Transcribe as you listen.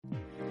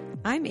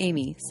I'm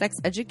Amy, sex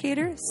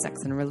educator,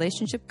 sex and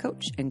relationship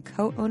coach, and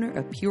co-owner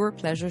of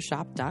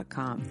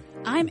PurePleasureShop.com.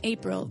 I'm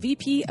April,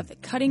 VP of the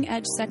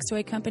cutting-edge sex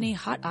toy company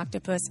Hot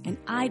Octopuss, and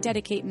I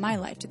dedicate my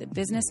life to the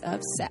business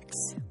of sex.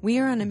 We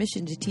are on a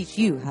mission to teach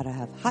you how to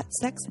have hot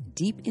sex,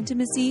 deep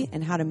intimacy,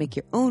 and how to make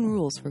your own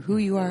rules for who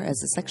you are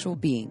as a sexual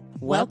being.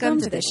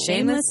 Welcome to the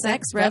Shameless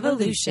Sex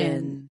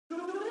Revolution.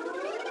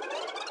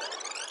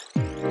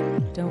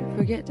 Don't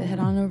forget to head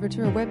on over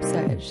to our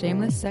website at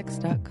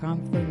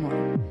shamelesssex.com for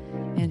more.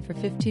 And for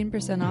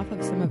 15% off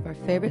of some of our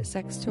favorite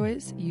sex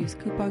toys, use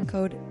coupon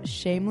code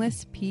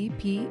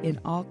SHAMELESSPP in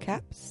all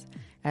caps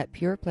at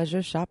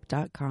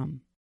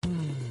purepleasureshop.com.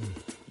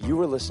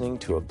 You are listening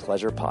to a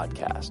Pleasure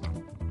Podcast.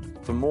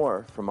 For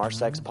more from our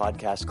Sex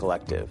Podcast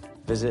Collective,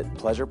 visit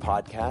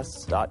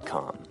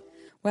pleasurepodcasts.com.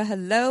 Well,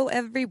 hello,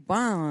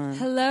 everyone.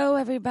 Hello,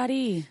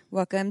 everybody.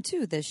 Welcome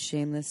to the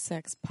Shameless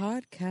Sex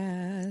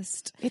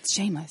Podcast. It's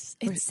shameless.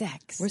 It's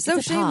sex. We're so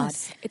it's a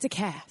shameless. Pod. It's a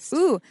cast.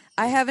 Ooh,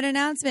 I have an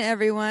announcement,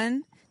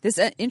 everyone. This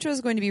intro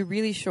is going to be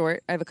really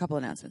short. I have a couple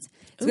announcements.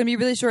 It's going to be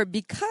really short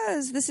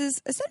because this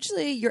is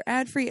essentially your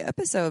ad-free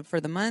episode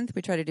for the month.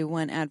 We try to do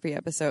one ad-free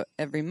episode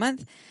every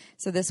month.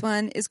 So this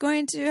one is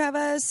going to have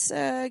us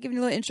giving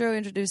you a little intro,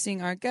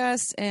 introducing our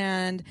guests,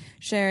 and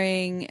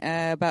sharing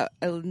about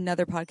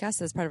another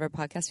podcast as part of our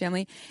podcast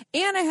family.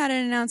 And I had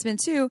an announcement,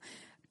 too.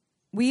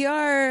 We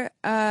are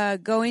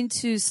going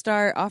to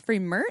start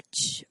offering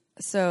merch.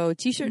 So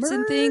T-shirts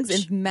and things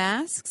and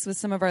masks with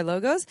some of our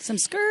logos. Some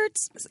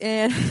skirts.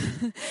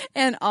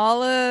 And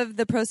all of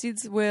the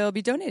proceeds will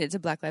be donated to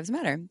Black Lives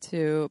Matter,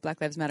 to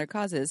Black Lives Matter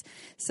causes.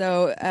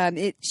 So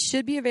it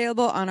should be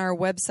available on our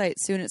website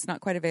soon. It's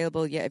not quite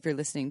available yet if you're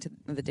listening to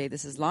the day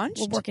this is launched.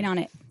 We're working on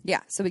it.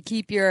 Yeah, so we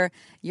keep your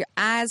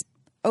eyes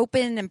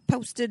open and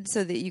posted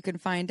so that you can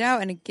find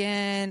out. And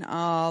again,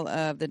 all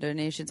of the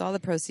donations, all the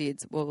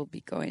proceeds will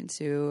be going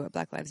to a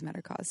Black Lives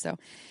Matter cause. So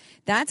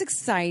that's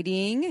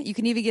exciting. You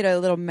can even get a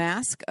little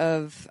mask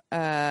of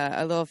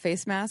a little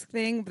face mask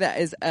thing that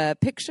is a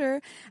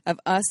picture of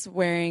us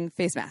wearing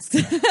face masks.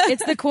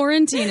 It's the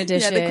quarantine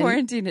edition. Yeah, the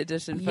quarantine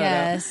edition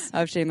photo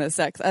of Shameless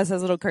Sex. Us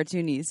as little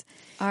cartoonies.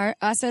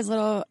 Us as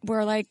little,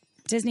 we're like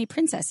Disney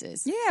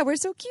princesses. Yeah, we're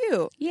so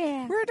cute.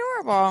 Yeah. We're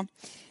adorable.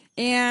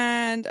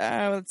 And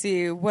let's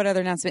see, what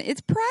other announcement? It's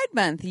Pride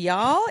Month,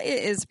 y'all.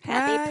 It is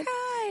Happy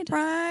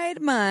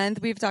Pride Month.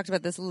 We've talked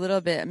about this a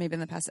little bit, maybe in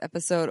the past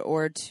episode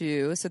or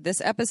two. So this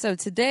episode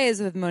today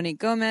is with Monique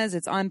Gomez.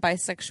 It's on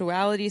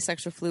bisexuality,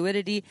 sexual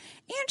fluidity,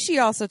 and she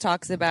also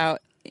talks about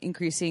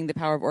increasing the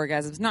power of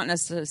orgasms, not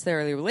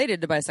necessarily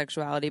related to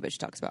bisexuality, but she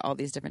talks about all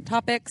these different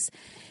topics.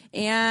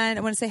 And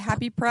I want to say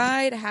happy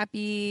Pride,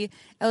 happy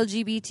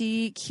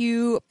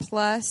LGBTQ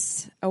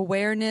plus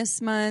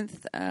awareness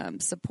month,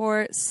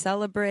 support,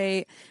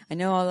 celebrate. I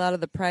know a lot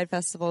of the Pride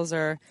festivals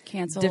are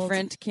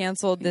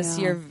canceled this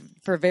year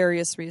for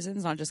various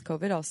reasons, not just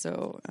COVID,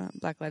 also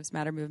Black Lives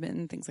Matter movement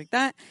and things like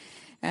that.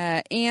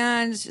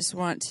 And just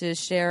want to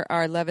share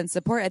our love and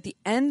support. At the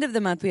end of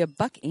the month, we have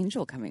Buck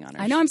Angel coming on our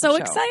show. I know, I'm so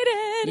excited.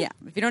 Yeah.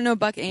 If you don't know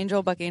Buck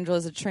Angel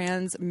is a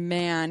trans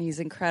man. He's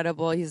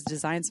incredible. He's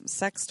designed some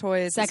sex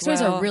toys. Sex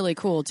toys are really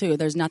cool, too.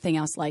 There's nothing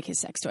else like his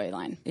sex toy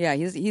line. Yeah,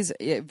 he's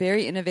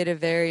very innovative,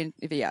 very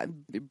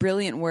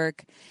brilliant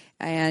work.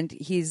 And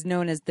he's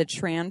known as the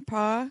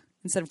Tranpaw.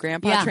 Instead of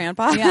Grandpa,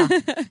 Tranpaw. Yeah.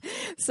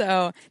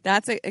 So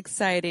that's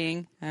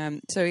exciting.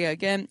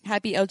 Again,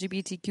 happy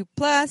LGBTQ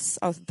plus.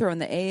 I'll throw in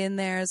the A in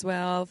there as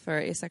well for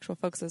asexual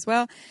folks as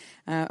well.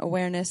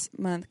 Awareness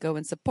Month, go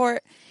and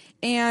support.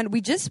 And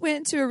we just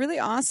went to a really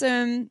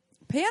awesome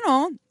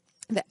panel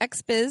that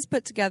XBiz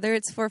put together.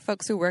 It's for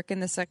folks who work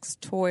in the sex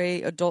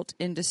toy adult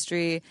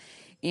industry.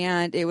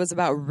 And it was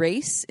about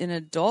race in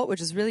adult,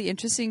 which is really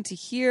interesting to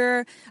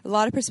hear a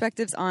lot of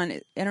perspectives on.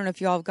 I don't know if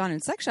you all have gone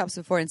in sex shops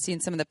before and seen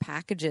some of the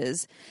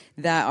packages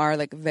that are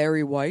like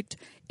very white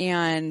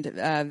and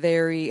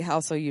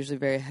also usually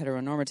very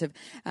heteronormative.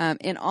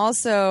 And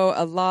also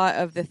a lot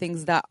of the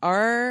things that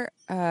are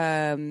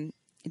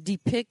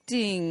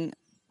depicting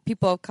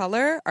people of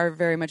color are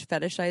very much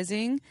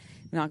fetishizing.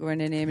 I'm not going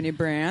to name any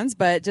brands,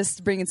 but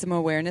just bringing some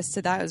awareness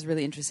to that. It was a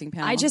really interesting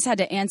panel. I just had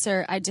to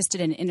answer. I just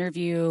did an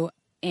interview,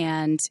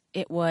 and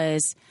it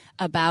was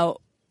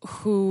about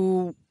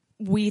who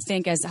we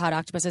think as Hot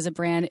Octopuss as a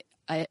brand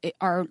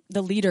are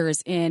the leaders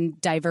in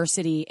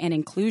diversity and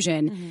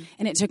inclusion. Mm-hmm.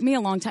 And it took me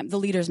a long time, the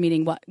leaders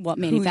meaning what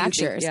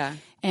manufacturers.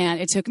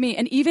 And it took me,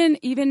 and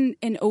even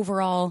an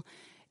overall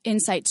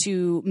insight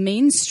to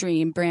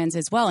mainstream brands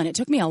as well. And it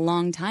took me a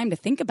long time to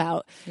think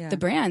about the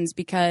brands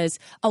because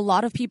a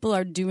lot of people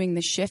are doing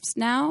the shifts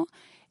now.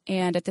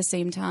 And at the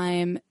same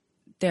time,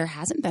 there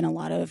hasn't been a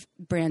lot of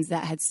brands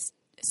that had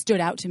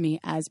stood out to me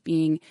as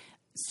being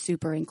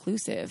super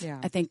inclusive.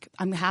 I think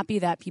I'm happy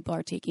that people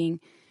are taking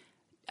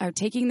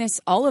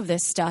all of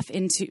this stuff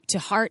to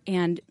heart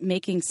and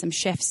making some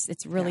shifts.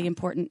 It's really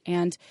important,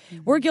 and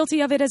we're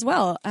guilty of it as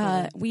well.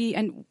 We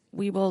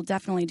will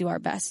definitely do our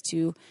best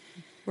to.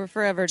 We're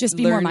forever just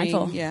be more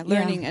mindful.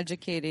 Learning,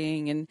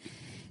 educating, and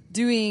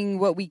doing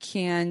what we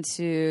can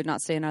to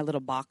not stay in our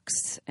little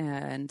box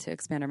and to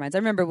expand our minds. I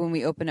remember when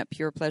we opened up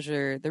Pure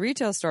Pleasure, the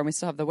retail store, and we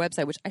still have the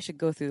website, which I should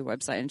go through the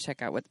website and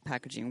check out what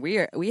packaging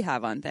we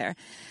have on there.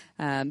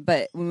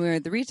 But when we were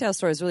at the retail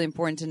store, it's really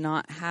important to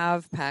not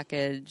have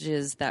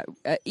packages that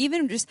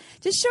even just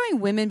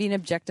showing women being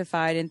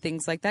objectified and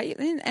things like that.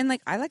 And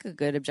like, I like a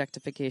good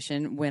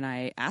objectification when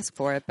I ask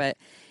for it, but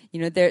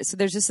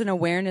there's just an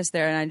awareness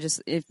there. And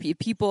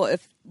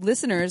if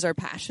listeners are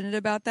passionate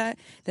about that,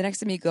 the next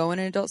time you go in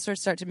an adult store,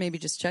 start to maybe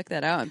just check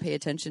that out and pay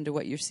attention to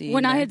what you're seeing.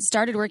 When I had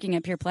started working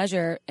at Pure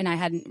Pleasure, and I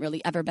hadn't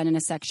really ever been in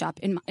a sex shop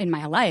in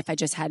my life, I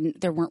just hadn't.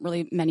 There weren't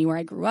really many where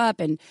I grew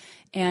up,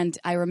 and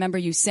I remember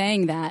you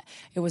saying that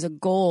it was a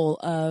goal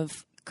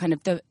of kind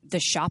of the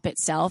shop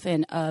itself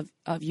and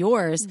of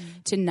yours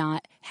to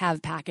not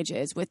have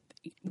packages with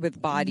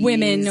bodies,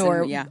 women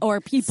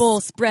or people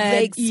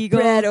spread legs eagle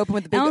spread open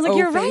with the big and I was like, O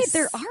you're face. right,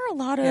 there are a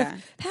lot of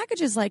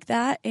packages like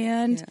that,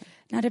 and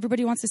not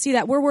everybody wants to see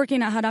that. We're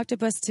working at Hot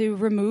Octopus to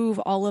remove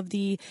all of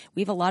we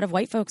have a lot of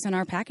white folks in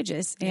our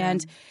packages,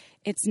 and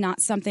it's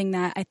not something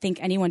that I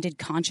think anyone did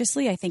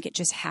consciously. I think it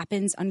just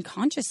happens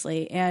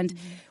unconsciously, and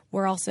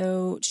we're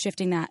also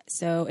shifting that.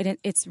 So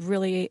it's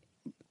really,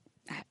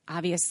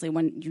 obviously,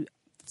 when you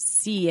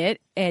see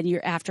it and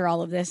you're after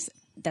all of this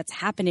that's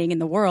happening in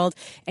the world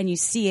and you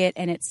see it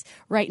and it's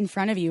right in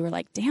front of you, we're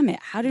like, damn it,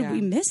 how did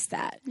we miss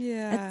that?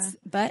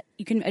 But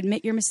you can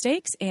admit your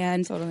mistakes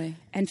and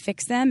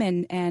fix them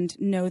and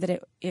know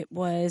that it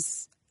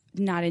was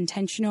not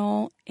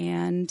intentional,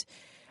 and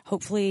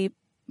hopefully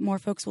more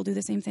folks will do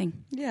the same thing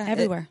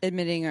everywhere.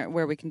 Admitting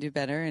where we can do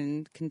better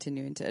and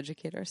continuing to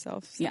educate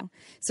ourselves.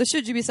 So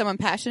should you be someone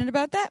passionate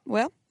about that?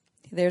 Well,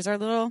 there's our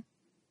little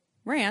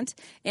rant,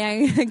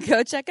 and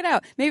go check it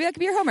out. Maybe that could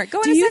be your homework.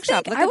 Go in a sex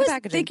shop. Look at the packaging.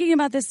 I was thinking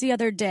about this the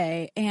other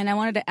day, and I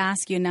wanted to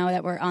ask you, now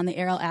that we're on the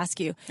air, I'll ask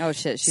you. Oh,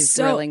 shit. She's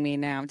drilling me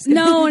now.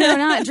 No,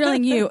 not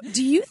drilling you.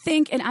 Do you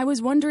think, and I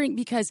was wondering,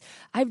 because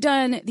I've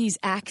done these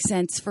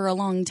accents for a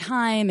long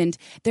time, and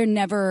they're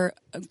never...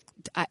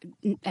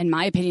 in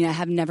my opinion, I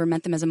have never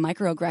meant them as a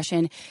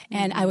microaggression.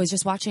 And I was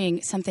just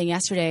watching something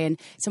yesterday, and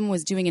someone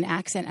was doing an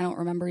accent. I don't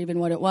remember even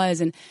what it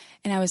was. And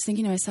I was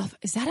thinking to myself,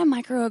 is that a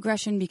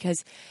microaggression?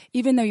 Because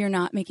even though you're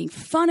not making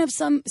fun of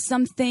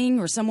something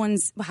or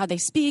someone's how they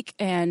speak,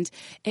 and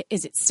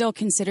is it still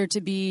considered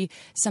to be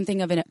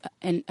something of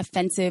an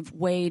offensive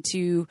way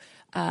to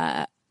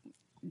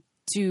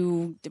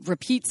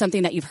repeat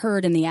something that you've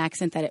heard in the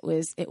accent that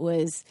it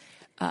was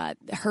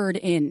heard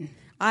in?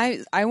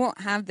 I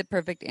won't have the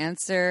perfect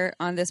answer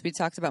on this. We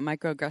talked about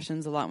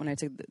microaggressions a lot when I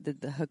took the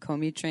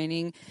Hakomi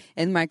training,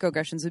 and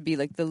microaggressions would be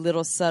like the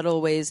little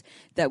subtle ways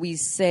that we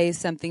say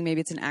something,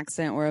 maybe it's an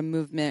accent or a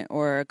movement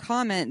or a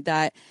comment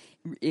that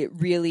it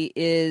really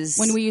is.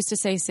 When we used to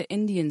say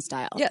Indian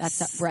style. Yes.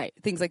 That's right.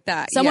 Things like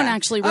that. Someone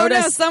actually wrote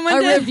us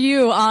a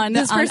review on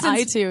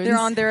iTunes. They're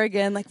on there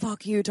again, like,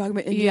 fuck you, talking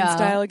about Indian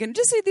style again.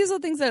 Just these little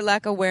things that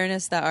lack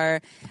awareness that are,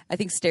 I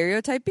think,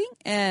 stereotyping.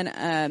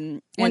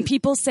 And when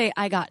people say,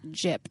 I got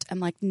gypped, I'm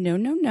like,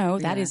 no.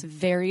 That is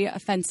very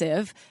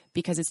offensive,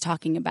 because it's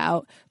talking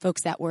about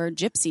folks that were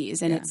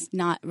gypsies, and it's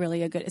not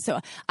really a good... So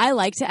I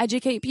like to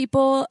educate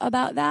people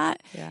about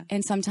that. Yeah.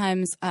 And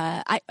sometimes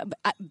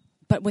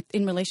but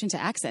in relation to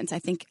accents, I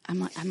think I'm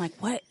like,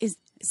 what is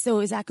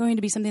that going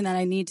to be something that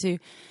I need to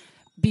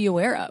be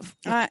aware of?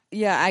 I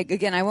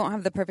won't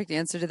have the perfect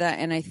answer to that,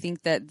 and I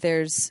think that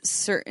there's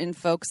certain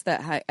folks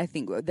that I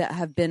think that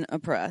have been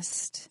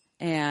oppressed,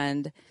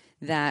 and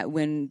that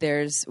when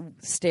there's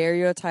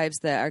stereotypes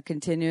that are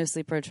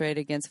continuously portrayed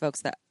against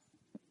folks that,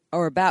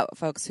 or about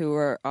folks who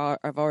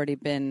have already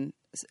been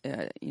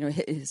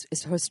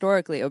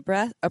historically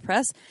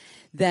oppressed,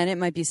 then it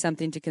might be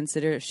something to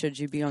consider should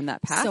you be on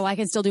that path. So I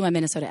can still do my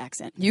Minnesota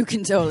accent. You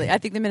can totally. I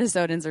think the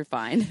Minnesotans are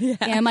fine. Yeah.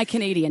 And my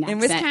Canadian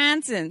accent. And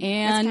Wisconsin.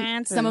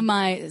 And some of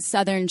my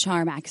Southern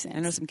charm accents. I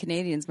know some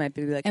Canadians might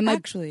be like,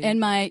 and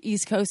my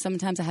East Coast,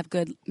 sometimes I have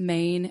good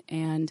Maine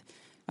and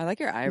I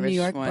like your Irish New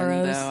York one,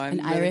 boroughs though.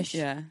 and Irish.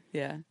 Yeah.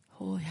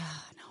 Oh, yeah.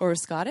 Or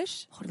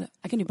Scottish?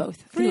 I can do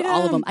both. I can do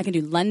all of them. I can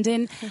do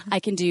London. I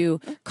can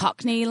do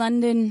Cockney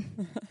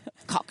London.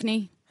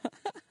 Cockney.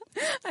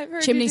 I've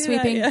heard chimney you do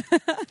sweeping. That,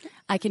 yeah.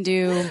 I can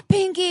do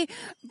Pinky.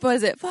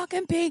 Was it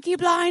fucking Pinky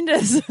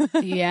Blinders?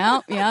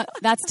 Yeah.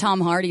 That's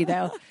Tom Hardy,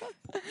 though.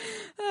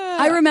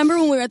 I remember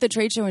when we were at the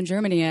trade show in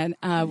Germany, and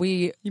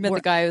you met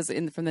the guy who was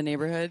from the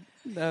neighborhood.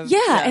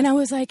 And I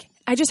was like,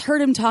 I just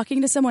heard him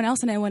talking to someone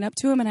else, and I went up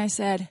to him and I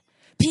said,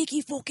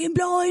 Peaky fucking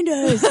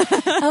Blinders.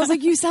 I was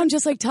like, you sound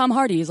just like Tom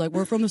Hardy. He's like,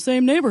 we're from the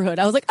same neighborhood.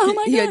 I was like, oh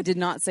my God. He did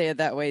not say it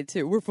that way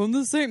too. We're from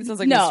the same. It sounds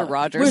like Mr.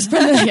 Rogers.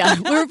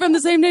 We're from the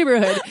same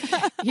neighborhood.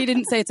 He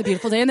didn't say it's a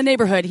beautiful day in the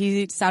neighborhood.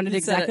 He sounded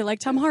exactly like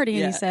Tom Hardy,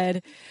 and he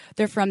said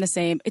they're from the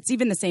same. It's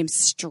even the same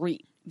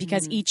street,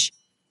 because each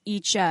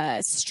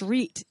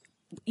street,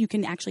 you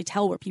can actually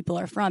tell where people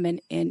are from. In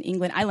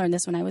England, I learned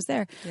this when I was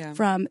there. Yeah.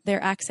 From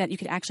their accent, you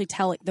could actually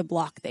tell the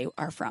block they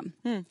are from.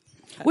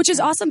 Which is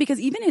awesome, because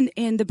even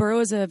in the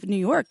boroughs of New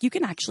York, you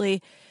can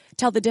actually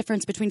tell the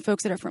difference between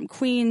folks that are from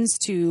Queens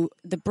to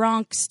the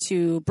Bronx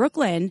to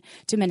Brooklyn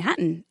to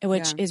Manhattan,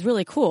 which is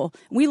really cool.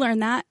 We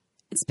learned that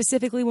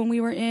specifically when we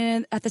were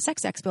at the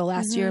Sex Expo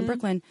last year in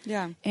Brooklyn.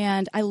 Yeah.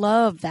 And I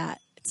love that.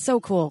 It's so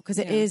cool because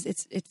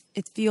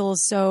it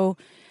feels so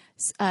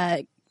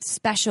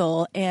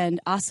special and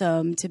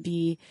awesome to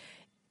be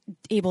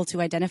able to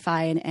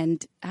identify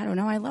and I don't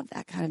know, I love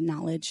that kind of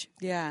knowledge.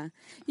 Yeah.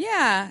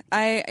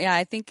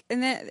 I think,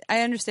 and that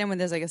I understand when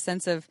there's like a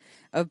sense of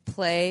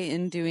play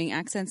in doing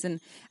accents, and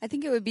I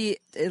think it would be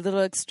a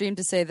little extreme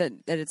to say that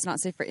it's not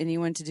safe for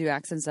anyone to do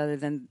accents other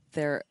than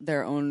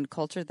their own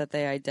culture that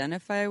they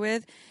identify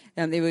with.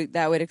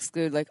 That would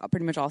exclude like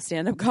pretty much all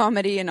stand-up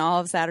comedy and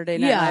all of Saturday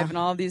Night Live and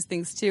all of these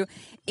things too.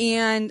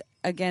 And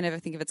again,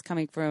 if it's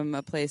coming from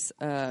a place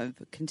of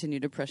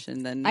continued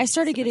oppression, then I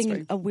started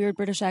getting a weird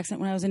British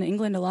accent when I was in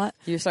England a lot.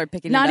 You started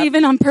picking not it up?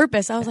 Even on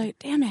purpose. I was like,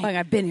 damn it. Like,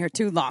 I've been here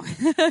too long.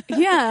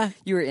 Yeah.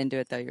 You were into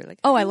it though. You were like,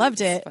 oh, I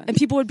loved it. And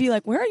people would be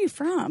like, where are you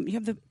from? You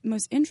have the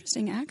most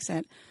interesting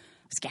accent.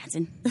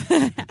 Wisconsin.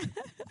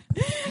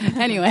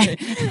 Anyway.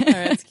 Oh,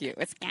 that's cute.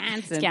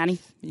 Wisconsin. Scanny.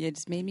 You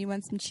just made me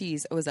want some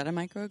cheese. Oh, was that a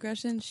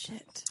microaggression?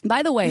 Shit.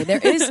 By the way, there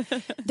is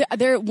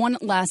there one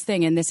last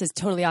thing, and this is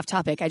totally off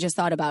topic. I just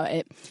thought about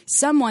it.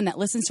 Someone that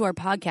listens to our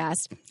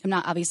podcast, I'm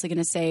not obviously going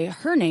to say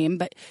her name,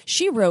 but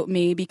she wrote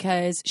me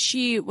because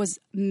she was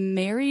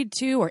married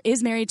to or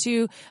is married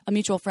to a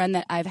mutual friend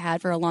that I've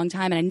had for a long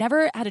time, and I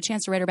never had a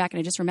chance to write her back, and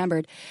I just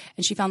remembered.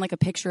 And she found like a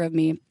picture of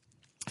me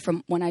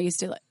from when I used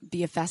to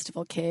be a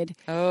festival kid.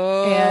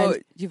 Oh,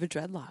 and you have a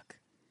dreadlock.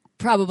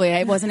 Probably.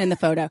 I wasn't in the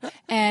photo.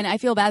 And I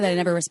feel bad that I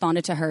never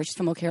responded to her. She's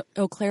from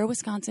Eau Claire,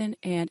 Wisconsin.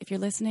 And if you're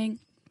listening,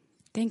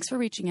 thanks for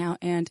reaching out.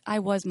 And I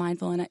was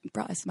mindful and it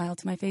brought a smile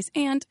to my face.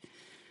 And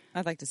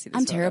I'd like to see this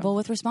I'm photo. Terrible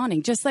with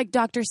responding. Just like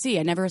Dr. C.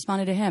 I never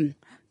responded to him.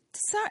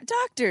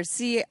 Doctor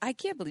C, I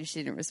can't believe she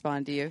didn't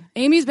respond to you.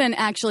 Amy's been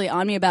actually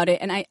on me about it,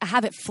 and I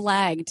have it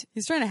flagged.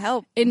 He's trying to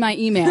help in my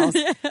emails.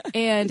 Yeah.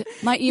 And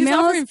my emails, he's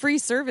offering free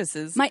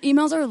services. My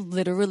emails are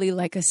literally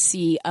like a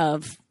sea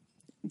of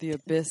the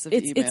abyss of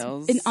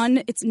emails.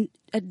 It's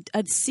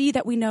a sea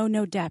that we know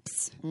no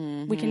depths.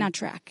 Mm-hmm. We cannot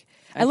track.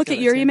 I look at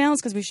your emails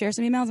because we share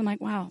some emails. I'm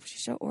like, wow,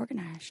 she's so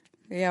organized.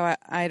 Yeah,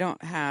 I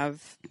don't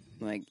have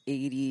like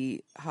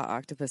 80 hot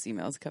octopus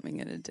emails coming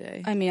in a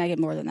day. I mean, I get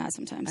more than that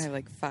sometimes. I have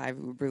like 5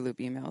 Uber Loop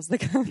emails that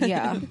come in.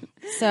 Yeah.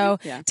 So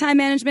time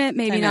management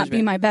not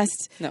be my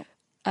best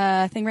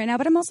thing right now,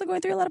 but I'm also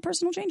going through a lot of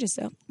personal changes.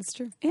 So that's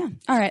true. Yeah.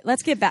 All right,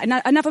 let's get back.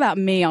 Enough about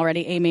me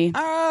already, Amy.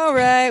 All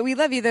right. We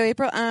love you though,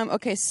 April.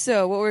 Okay,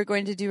 so what we're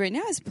going to do right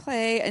now is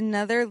play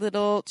another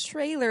little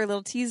trailer, a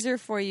little teaser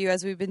for you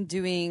as we've been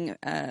doing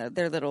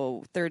their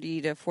little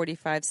 30 to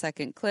 45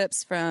 second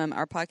clips from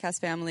our podcast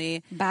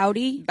family.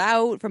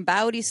 From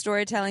Bowdy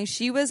Storytelling.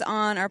 She was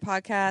on our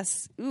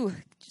podcast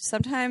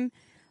sometime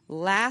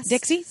last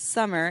Dixie?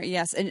 summer,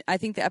 yes, and I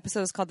think the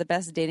episode is called The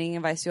Best Dating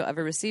Advice You'll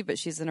Ever Receive, but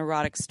she's an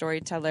erotic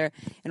storyteller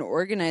and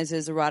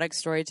organizes erotic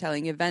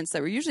storytelling events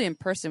that were usually in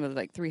person with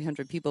like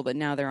 300 people, but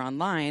now they're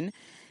online.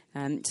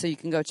 So you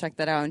can go check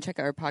that out and check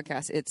out our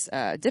podcast. It's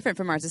different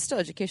from ours. It's still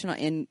educational,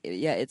 and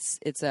it's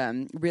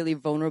really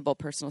vulnerable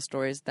personal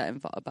stories that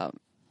involve about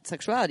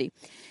sexuality.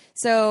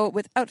 So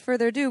without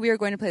further ado, we are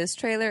going to play this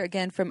trailer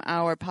again from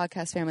our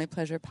podcast family,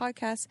 Pleasure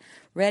Podcast.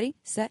 Ready,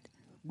 set,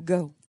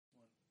 go.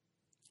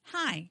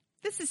 Hi,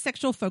 this is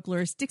sexual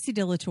folklorist Dixie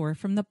Dillator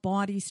from the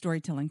Bawdy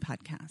Storytelling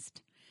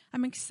Podcast.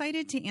 I'm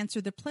excited to answer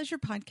the Pleasure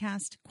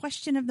Podcast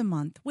question of the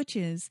month, which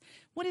is,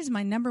 what is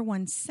my number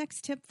one sex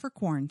tip for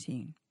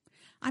quarantine?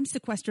 I'm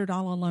sequestered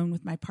all alone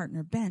with my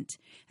partner, Bent,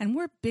 and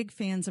we're big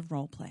fans of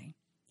role play.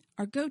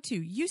 Our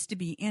go-to used to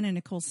be Anna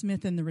Nicole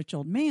Smith and the Rich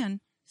Old Man.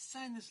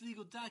 Sign this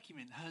legal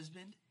document,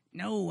 husband.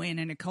 No,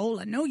 Anna Nicole,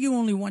 I know you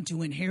only want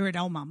to inherit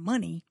all my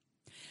money.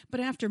 But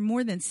after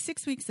more than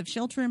 6 weeks of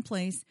shelter in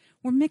place,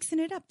 we're mixing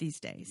it up these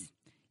days.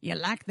 You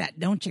like that,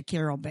 don't you,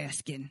 Carol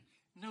Baskin?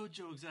 No,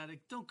 Joe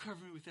Exotic, don't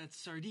cover me with that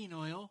sardine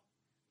oil.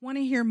 Want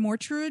to hear more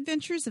true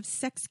adventures of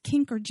sex,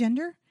 kink, or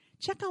gender?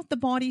 Check out the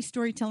Bawdy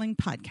Storytelling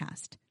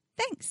Podcast.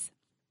 Thanks.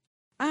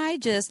 I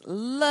just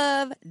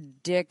love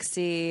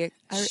Dixie.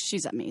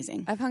 She's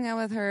amazing. I've hung out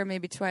with her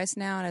maybe twice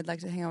now, and I'd like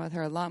to hang out with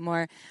her a lot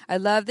more. I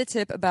love the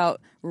tip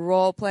about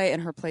role play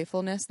and her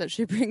playfulness that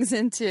she brings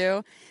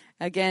into.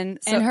 Again,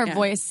 and her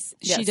voice,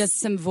 yes. She does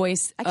some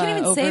voice. I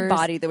can't even say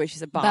body the way she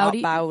said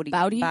Bowdy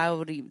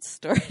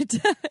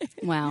Storytelling.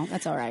 Wow,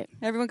 that's all right.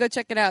 Everyone go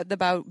check it out. The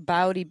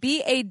Bowdy,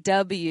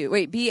 B-A-W.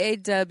 Wait,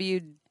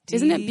 B-A-W-D.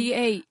 Isn't it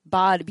B-A?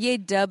 Body,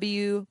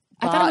 B-A-W.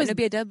 I thought it was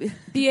B-A-W.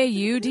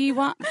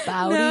 B-A-U-D-Y.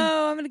 Bowdy.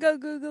 No, I'm going to go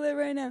Google it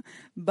right now.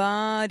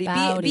 Body.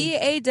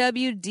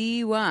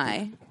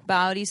 B-A-W-D-Y.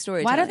 Bowdy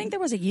Storytelling. Why do I think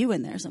there was a U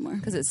in there somewhere?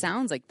 Because it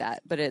sounds like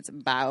that, but it's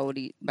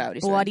Bowdy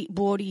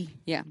Bawdy.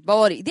 Yeah,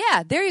 Bawdy.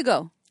 Yeah, there you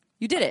go.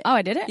 You did it. Oh,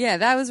 I did it? Yeah,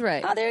 that was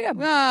right. Oh, there you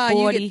go.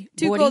 You get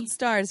 2 gold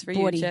stars for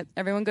you, Chip.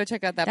 Everyone go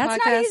check out that podcast.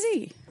 That's not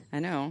easy. I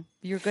know.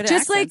 You're good at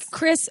just accents. like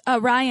Chris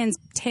Ryan's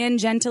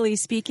tangentially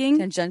speaking.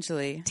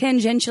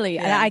 Tangentially.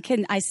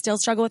 Yeah. I still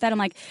struggle with that. I'm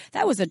like,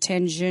 that was a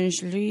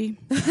tangentially.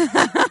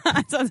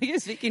 Sounds like you're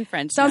speaking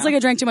French. Sounds like I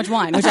drank too much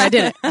wine, which I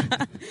didn't.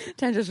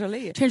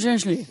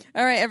 Tangentially.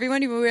 All right,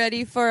 everyone, you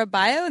ready for a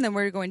bio? And then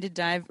we're going to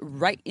dive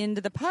right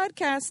into the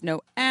podcast.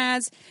 No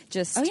ads.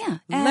 Just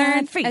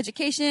learn, free.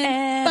 Education,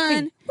 Ad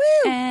fun. free.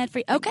 Woo! Ad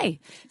free. Okay,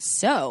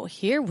 so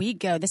here we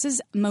go. This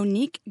is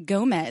Monique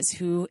Gomez,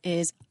 who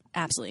is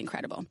absolutely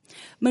incredible.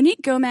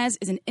 Monique Gomez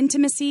is an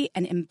intimacy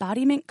and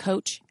embodiment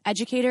coach,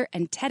 educator,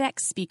 and TEDx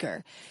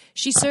speaker.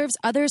 She serves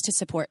others to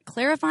support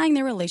clarifying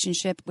their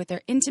relationship with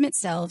their intimate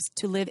selves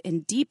to live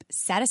in deep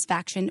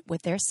satisfaction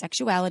with their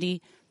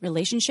sexuality,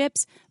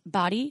 relationships,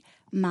 body,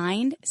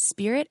 mind,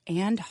 spirit,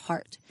 and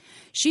heart.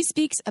 She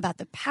speaks about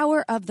the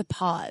power of the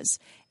pause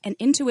and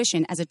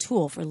intuition as a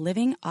tool for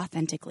living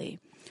authentically.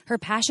 Her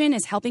passion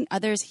is helping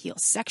others heal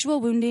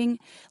sexual wounding,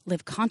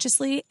 live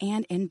consciously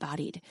and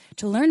embodied.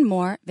 To learn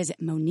more,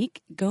 visit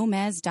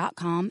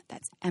MoniqueGomez.com.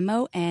 That's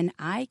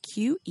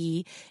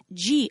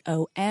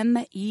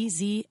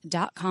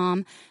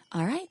MoniqueGomez.com.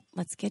 All right,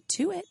 let's get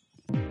to it.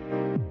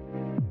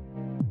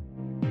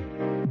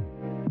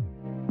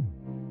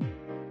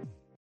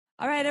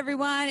 All right,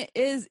 everyone, it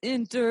is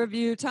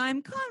interview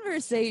time,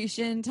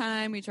 conversation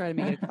time. We try to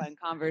make it a fun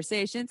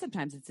conversation.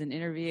 Sometimes it's an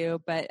interview,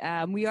 but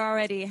we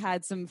already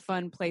had some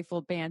fun,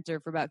 playful banter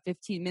for about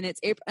 15 minutes.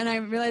 April, and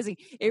I'm realizing,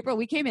 April,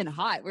 we came in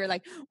hot. We were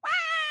like, wah!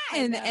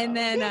 And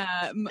then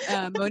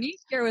Monique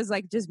here was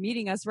like just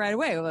meeting us right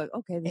away. We're like,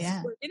 okay, this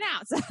is working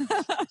out.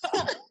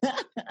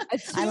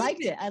 I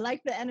liked it. I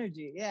liked the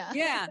energy. Yeah.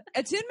 Yeah.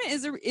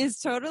 Attunement is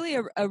totally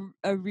a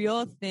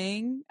real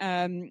thing.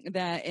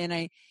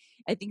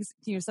 I think,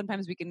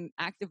 sometimes we can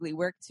actively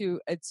work to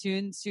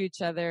attune to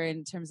each other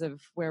in terms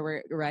of where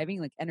we're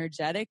arriving, like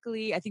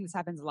energetically. I think this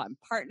happens a lot in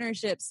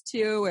partnerships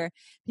too, where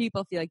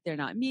people feel like they're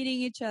not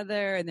meeting each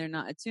other and they're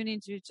not attuning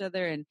to each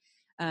other. And,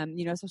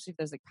 especially if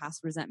there's like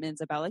past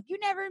resentments about like, you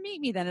never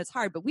meet me, then it's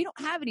hard, but we don't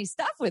have any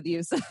stuff with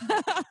you. So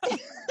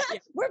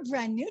we're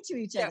brand new to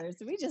each other.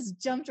 So we just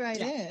jumped right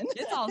in.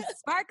 It's all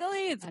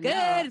sparkly. It's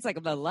good. It's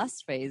like the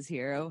lust phase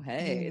here. Oh,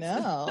 hey.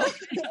 No.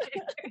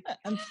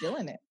 I'm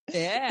feeling it.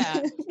 Yeah.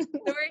 So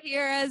we're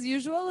here as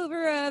usual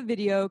over a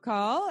video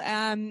call.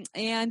 And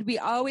we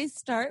always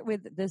start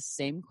with the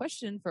same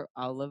question for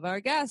all of our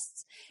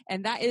guests.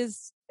 And that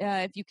is,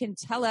 if you can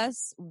tell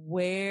us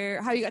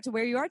how you got to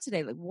where you are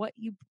today, like what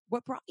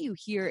brought you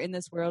here in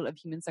this world of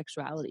human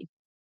sexuality?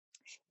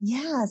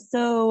 Yeah.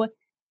 So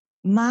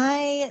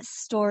my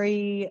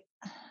story,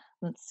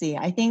 let's see,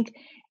 I think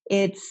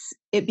it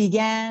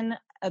began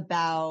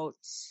about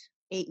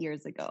 8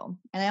 years ago.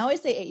 And I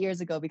always say 8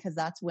 years ago because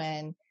that's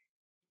when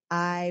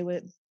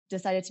I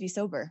decided to be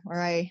sober, or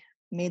I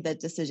made that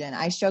decision.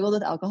 I struggled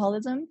with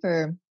alcoholism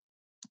for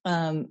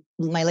my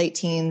late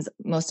teens,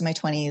 most of my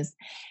 20s.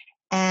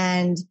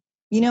 And,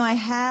 I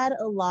had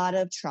a lot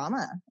of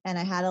trauma, and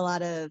I had a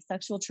lot of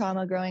sexual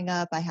trauma growing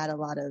up. I had a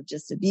lot of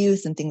just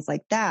abuse and things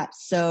like that.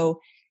 So,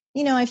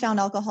 I found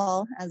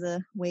alcohol as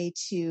a way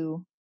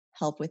to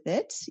help with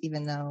it,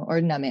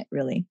 or numb it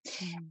really.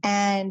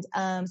 And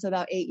so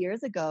about 8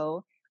 years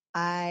ago,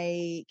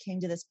 I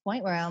came to this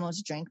point where I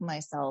almost drank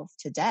myself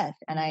to death.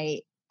 And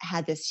I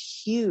had this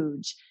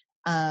huge,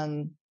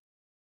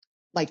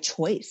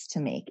 choice to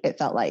make. It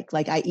felt like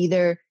I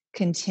either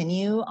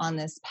continue on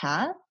this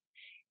path,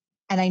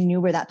 and I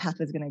knew where that path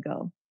was going to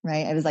go,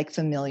 right? It was like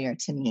familiar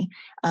to me.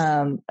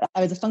 I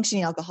was a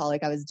functioning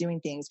alcoholic. I was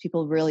doing things.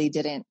 People really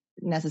didn't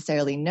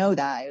necessarily know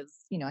that.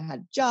 I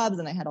had jobs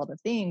and I had all the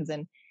things.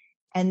 And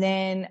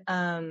then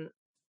I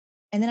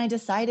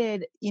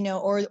decided,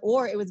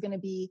 or it was going to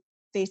be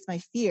face my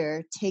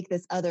fear, take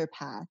this other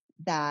path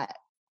that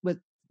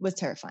was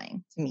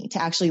terrifying to me, to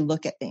actually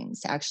look at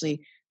things, to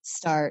actually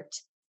start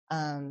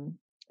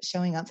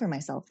showing up for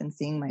myself and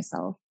seeing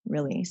myself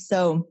really.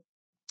 So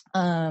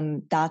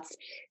that's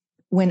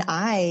when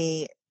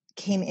I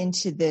came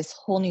into this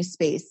whole new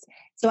space.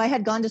 So I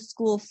had gone to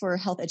school for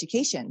health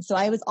education. So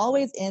I was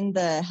always in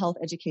the health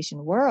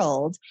education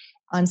world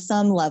on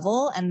some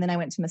level. And then I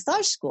went to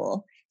massage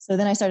school. So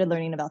then I started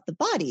learning about the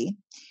body.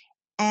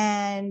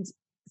 And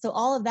so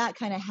all of that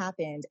kind of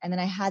happened. And then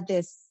I had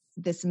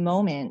this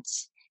moment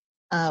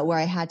where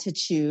I had to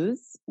choose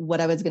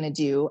what I was going to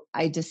do.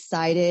 I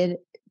decided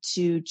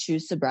to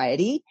choose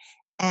sobriety.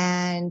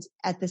 And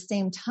at the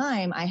same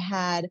time, I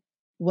had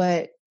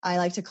what I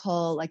like to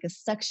call like a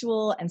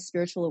sexual and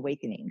spiritual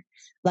awakening.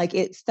 Like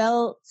it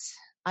felt,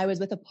 I was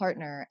with a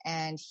partner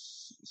and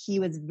he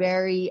was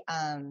very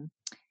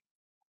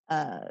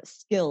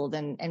skilled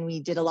and we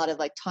did a lot of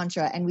like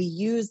tantra, and we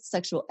used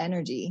sexual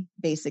energy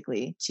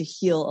basically to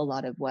heal a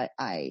lot of what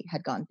I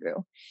had gone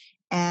through.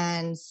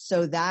 And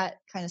so that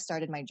kind of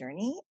started my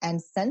journey.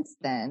 And since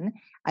then,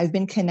 I've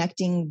been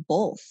connecting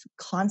both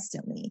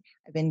constantly.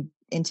 I've been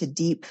into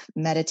deep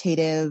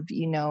meditative,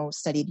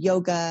 studied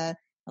yoga,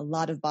 a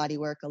lot of body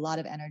work, a lot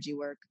of energy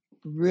work,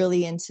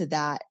 really into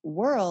that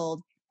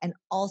world, and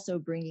also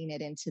bringing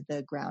it into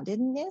the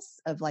groundedness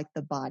of like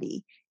the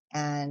body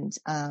and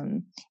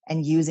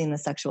using the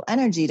sexual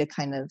energy to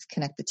kind of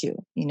connect the two,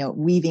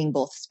 weaving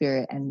both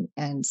spirit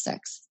and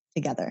sex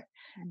together.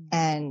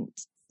 And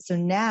so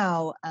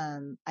now,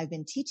 I've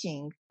been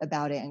teaching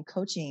about it and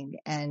coaching,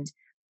 and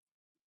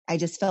I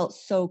just felt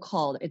so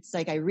called. It's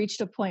like I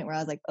reached a point where I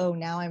was like, oh,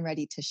 now I'm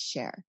ready to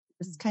share.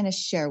 Just kind of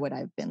share what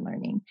I've been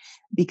learning,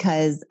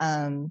 because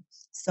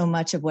so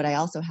much of what I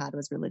also had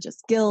was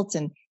religious guilt,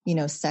 and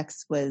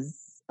sex was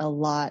a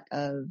lot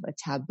of a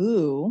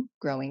taboo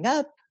growing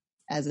up,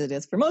 as it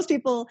is for most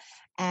people,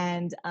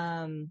 and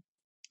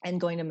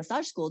going to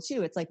massage school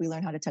too. It's like we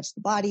learn how to touch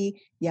the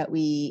body, yet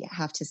we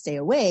have to stay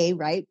away,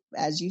 right?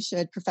 As you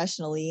should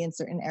professionally in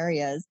certain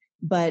areas.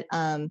 But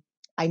I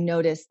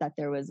noticed that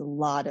there was a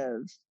lot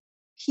of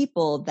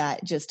people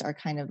that just are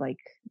kind of like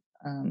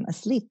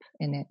asleep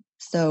in it.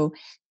 So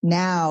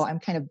now I'm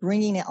kind of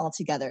bringing it all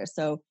together.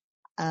 So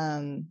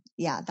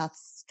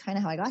that's kind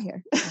of how I got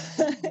here.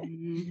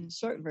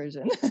 Short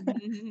version.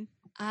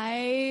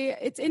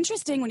 It's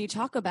interesting when you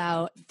talk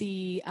about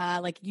the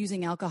like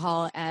using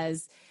alcohol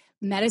as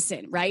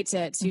medicine, right?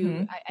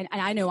 And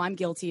I know I'm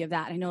guilty of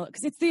that. I know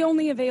because it's the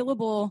only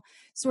available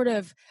sort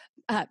of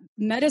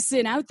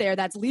medicine out there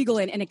that's legal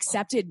and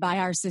accepted by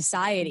our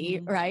society,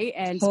 right?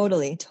 And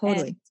totally.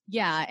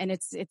 And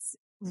it's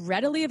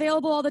readily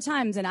available all the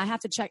times, and I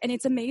have to check. And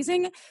it's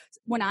amazing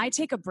when I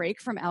take a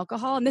break from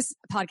alcohol, and this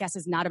podcast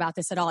is not about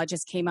this at all. It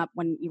just came up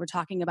when you were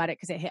talking about it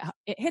because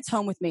it hits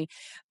home with me.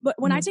 But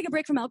when I take a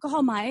break from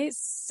alcohol, my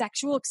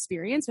sexual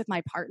experience with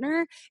my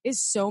partner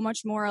is so much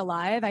more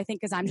alive. I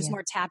think because I'm just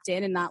more tapped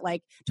in and not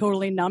like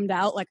totally numbed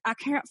out. Like I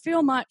can't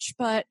feel much,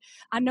 but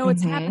I know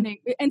it's happening.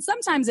 And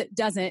sometimes it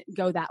doesn't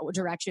go that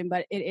direction,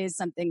 but it is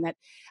something that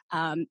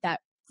that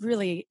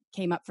really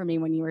came up for me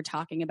when you were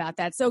talking about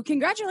that. So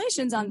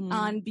congratulations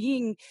on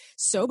being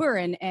sober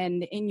and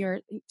in your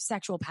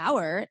sexual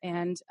power.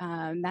 And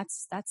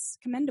that's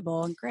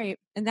commendable and great.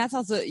 And that's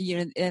also,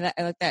 and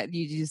I like that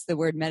you use the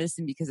word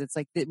medicine, because it's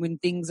like when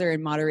things are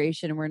in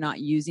moderation and we're not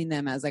using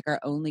them as like our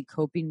only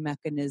coping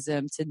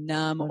mechanism to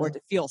numb or to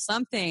feel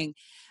something,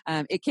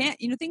 it can't,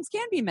 things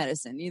can be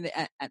medicine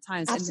at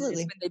times.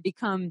 Absolutely. And when they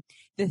become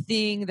the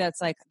thing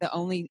that's like the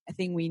only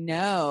thing we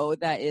know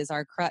that is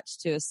our crutch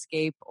to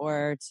escape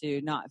or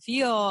to not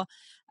feel,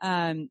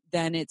 then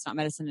it's not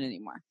medicine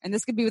anymore. And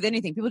this could be with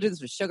anything. People do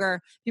this with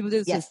sugar. People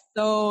do this with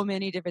so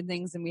many different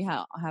things, and we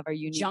have our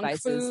unique junk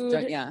vices.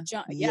 Food,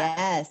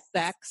 Yes.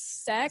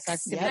 Sex,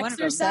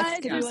 exercise.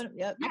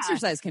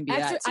 Exercise can be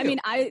that too. I mean,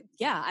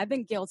 I've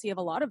been guilty of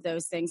a lot of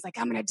those things. Like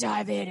I'm going to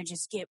dive in and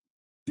just get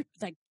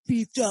like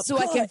beefed up so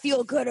I can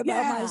feel good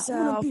about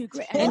myself.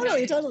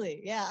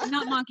 Totally. Yeah. I'm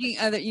not mocking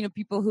other,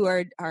 people who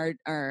are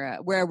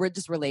where we're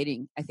just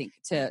relating, I think,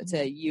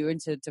 to you and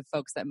to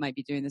folks that might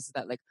be doing this, is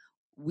that like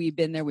we've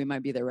been there, we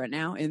might be there right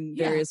now in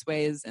various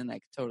ways, and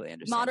like totally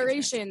understand.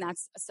 Moderation,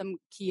 that's some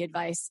key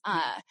advice.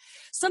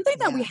 Something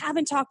that we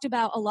haven't talked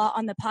about a lot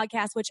on the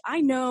podcast, which I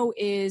know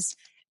it's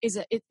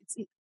an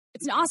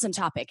awesome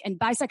topic, and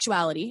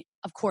bisexuality,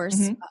 of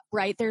course,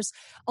 right? There's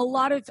a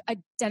lot of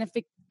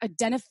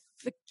identifying.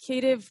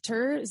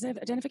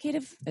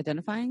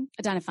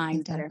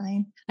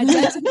 Identifying.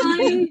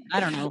 Identifying. I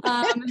don't know.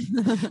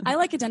 I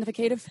like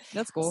identificative.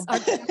 That's cool. Our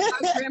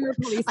grammar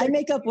police. I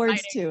make up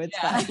words too. It's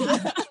fine.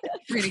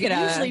 We're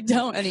gonna get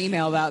an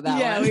email about that.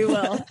 Yeah, one. We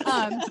will.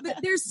 But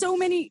there's so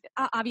many,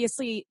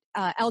 obviously,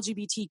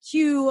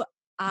 LGBTQ.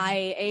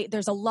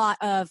 There's a lot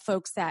of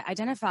folks that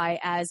identify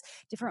as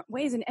different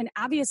ways. And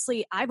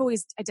obviously I've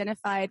always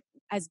identified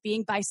as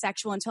being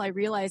bisexual until I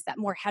realized that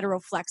more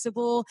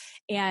heteroflexible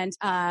and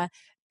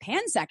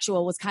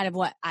pansexual was kind of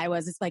what I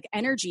was. It's like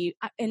energy.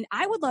 And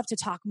I would love to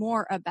talk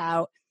more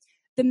about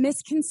the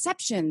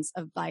misconceptions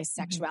of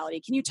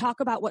bisexuality. Can you talk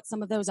about what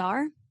some of those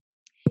are?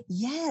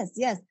 Yes.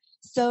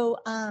 So,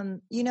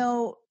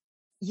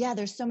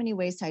 there's so many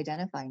ways to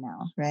identify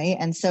now, right?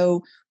 And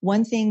so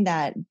one thing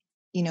that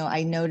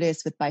I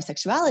noticed with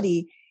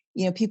bisexuality,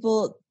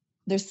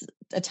 there's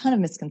a ton of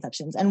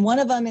misconceptions. And one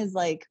of them is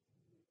like,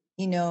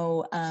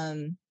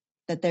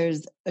 that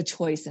there's a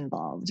choice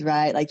involved,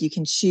 right? Like you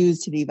can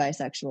choose to be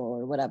bisexual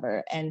or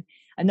whatever. And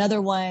another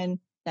one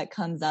that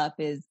comes up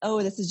is,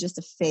 oh, this is just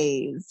a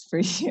phase for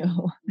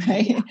you,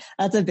 right? Yeah.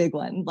 That's a big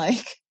one.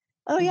 Like,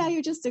 oh yeah,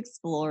 you're just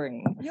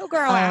exploring. You'll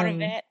grow out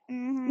of it.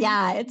 Mm-hmm.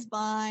 Yeah, it's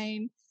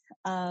fine.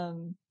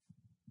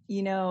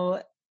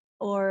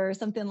 Or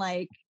something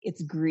like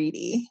it's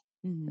greedy,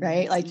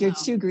 right? Like you're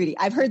too greedy.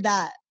 I've heard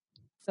that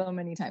so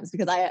many times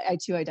because I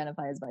too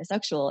identify as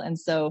bisexual. And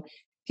so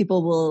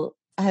people will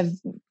have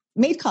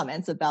made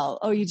comments about,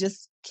 oh, you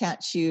just can't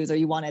choose or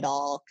you want it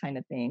all kind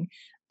of thing.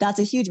 That's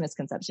a huge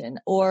misconception.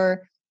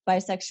 Or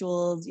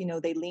bisexuals,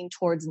 they lean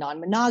towards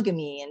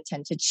non-monogamy and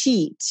tend to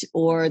cheat,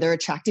 or they're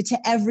attracted to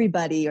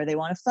everybody, or they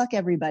want to fuck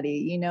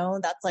everybody.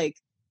 That's like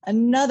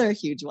another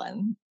huge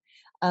one.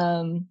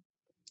 And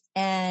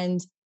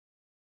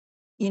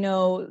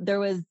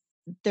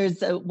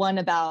there's one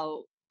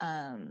about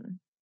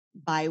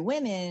bi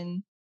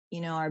women,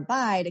 are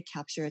bi to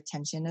capture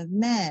attention of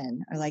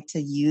men, or like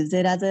to use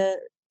it as a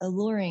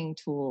alluring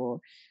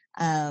tool,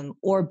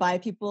 or bi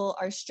people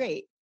are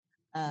straight,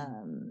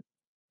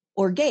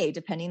 or gay,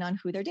 depending on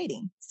who they're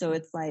dating. So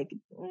it's like,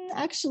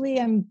 actually,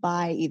 I'm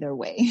bi either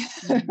way,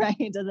 right?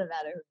 It doesn't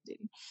matter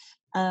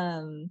who I'm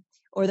dating.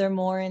 Or they're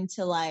more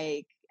into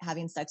like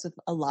having sex with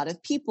a lot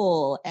of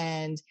people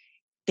and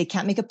they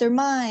can't make up their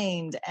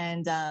mind,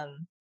 and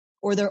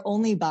or they're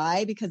only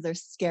bi because they're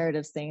scared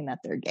of saying that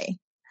they're gay.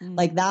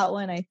 Like that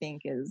one, I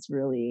think is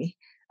really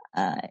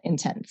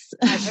intense.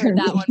 I've heard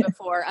that one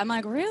before. I'm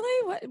like,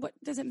 really? What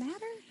does it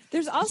matter?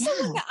 There's also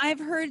one that I've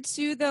heard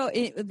too, though,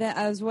 that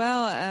as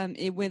well,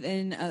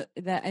 within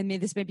that, I mean,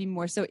 this may be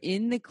more so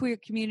in the queer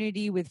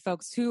community with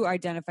folks who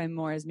identify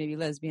more as maybe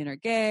lesbian or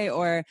gay,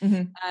 or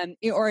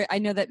or I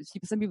know that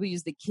some people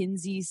use the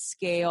Kinsey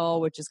scale,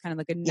 which is kind of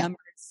like a numbered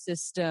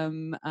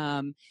system.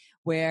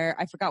 Where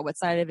I forgot what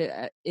side of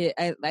it,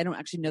 I don't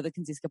actually know the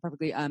Kinsey scale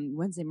perfectly.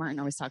 Wednesday Martin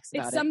always talks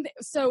about it.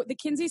 So the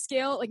Kinsey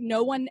scale, like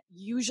no one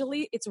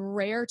usually, it's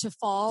rare to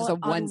fall on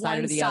one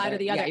side or the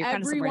other. Yeah,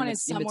 everyone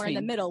is somewhere in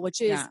the middle, which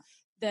is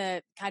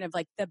the kind of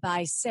like the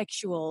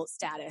bisexual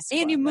status.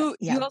 And you move,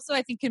 you also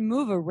I think can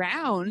move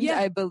around,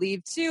 I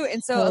believe too.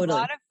 And so a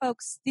lot of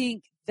folks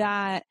think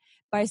that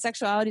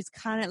bisexuality is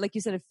kind of, like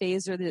you said, a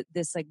phase or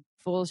this like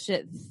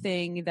bullshit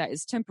thing that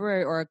is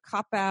temporary or a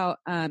cop out,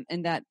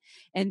 and that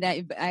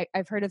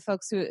I've heard of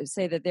folks who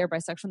say that they're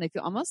bisexual and they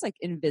feel almost like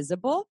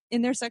invisible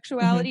in their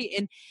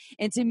sexuality.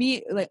 And to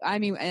me, like, I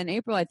mean, and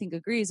April I think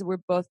agrees, we're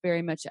both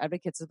very much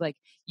advocates of like,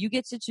 you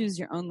get to choose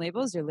your own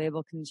labels. Your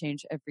label can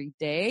change every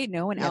day.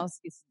 No one else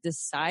gets to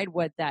decide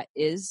what that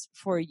is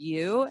for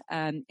you,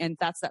 and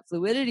that's that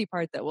fluidity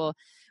part that we'll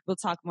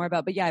talk more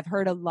about. But yeah, I've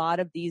heard a lot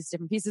of these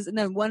different pieces. And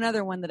then one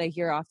other one that I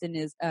hear often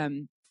is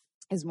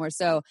more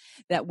so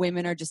that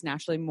women are just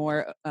naturally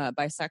more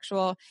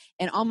bisexual,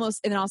 and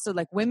also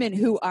like women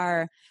who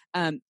are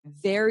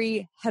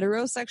very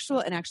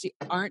heterosexual and actually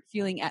aren't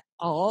feeling at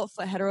all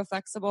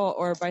heteroflexible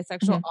or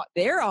bisexual.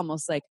 They're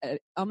almost like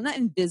not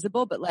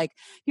invisible, but like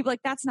people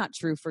like, that's not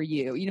true for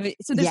you, you know.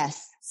 So there's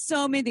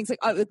so many things like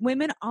with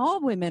women,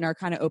 all women are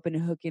kind of open to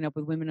hooking up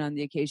with women on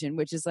the occasion,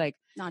 which is like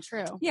not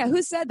true. Yeah,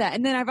 who said that?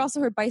 And then I've also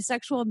heard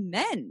bisexual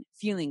men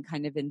feeling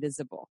kind of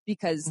invisible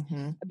because of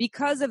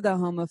the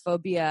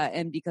homophobia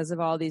and because of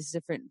all these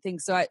different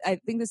things. So I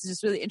think this is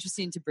just really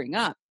interesting to bring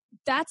up.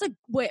 That's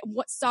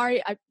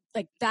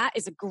that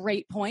is a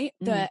great point.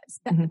 Like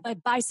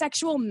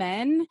bisexual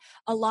men,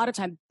 a lot of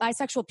time,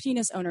 bisexual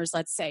penis owners,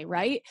 let's say,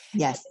 right?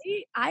 Yes.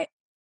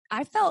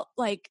 I felt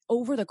like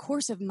over the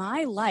course of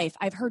my life,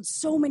 I've heard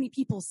so many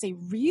people say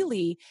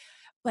really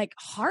like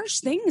harsh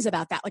things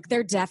about that. Like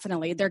they're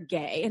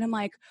gay. And I'm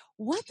like,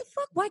 what the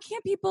fuck? Why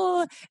can't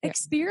people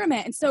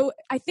experiment? And so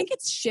I think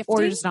it's shifting.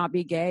 Or just not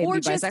be gay or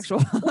be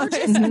bisexual. Or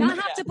just not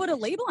have to put a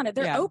label on it.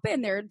 They're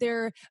open.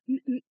 They're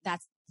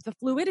that's the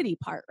fluidity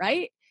part,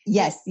 right?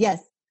 Yes.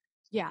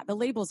 Yeah, the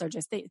labels are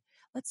just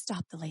let's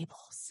stop the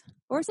labels.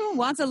 Or someone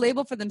wants a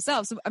label for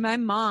themselves. So my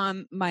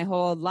mom, my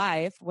whole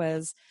life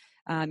was,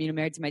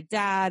 married to my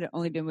dad,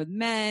 only been with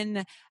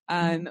men.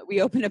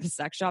 We opened up a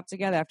sex shop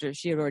together after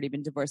she had already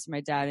been divorced from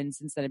my dad. And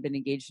since then I've been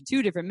engaged to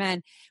 2 different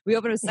men. We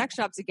opened up a sex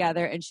shop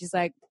together, and she's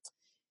like,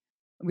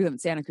 we live in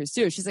Santa Cruz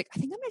too. She's like, I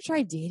think I'm going to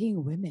try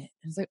dating women.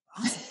 I was like,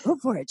 awesome. Go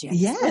for it, Jen.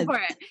 Go for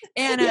it.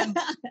 And,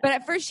 but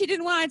at first she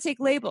didn't want to take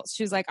labels.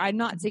 She was like, I'm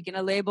not taking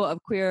a label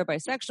of queer or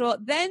bisexual.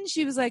 Then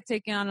she was like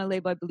taking on a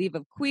label, I believe,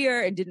 of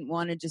queer, and didn't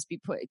want to just be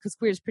put, because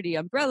queer is pretty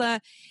umbrella.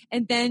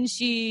 And then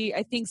she,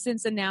 I think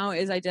since and now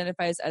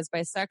identifies as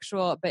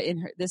bisexual, but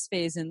in this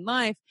phase in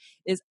life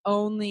is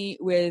only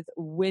with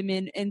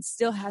women and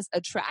still has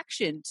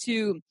attraction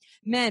to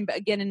men. But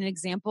again, an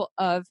example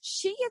of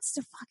she gets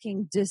to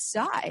fucking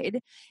decide.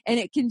 And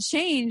it can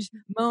change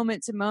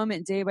moment to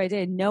moment, day by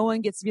day. No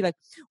one gets to be like,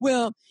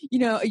 well,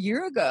 a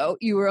year ago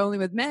you were only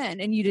with men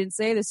and you didn't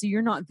say this, so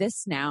you're not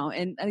this now.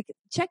 And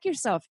check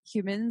yourself,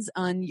 humans,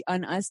 on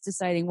us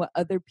deciding what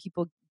other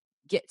people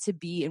get to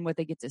be and what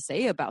they get to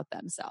say about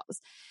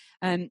themselves.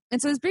 And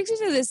so this brings me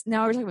to this.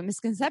 Now we're talking about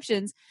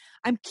misconceptions.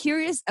 I'm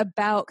curious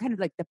about kind of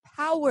like the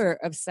power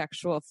of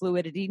sexual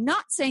fluidity,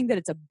 not saying that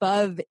it's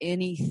above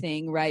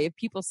anything, right? If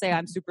people say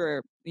I'm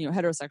super,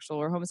 heterosexual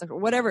or homosexual,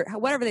 whatever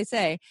they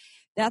say,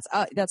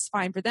 that's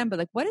fine for them. But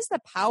like, what is the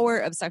power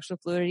of sexual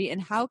fluidity,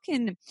 and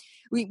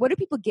what do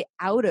people get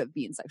out of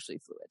being sexually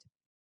fluid?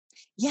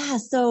 Yeah.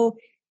 So,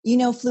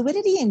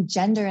 fluidity in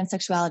gender and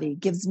sexuality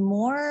gives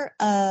more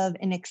of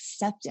an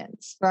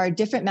acceptance for our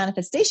different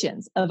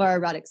manifestations of our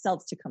erotic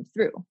selves to come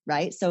through,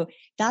 right? So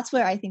that's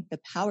where I think the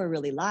power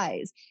really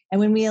lies. And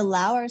when we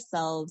allow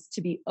ourselves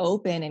to be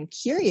open and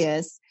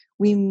curious,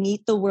 we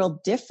meet the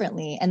world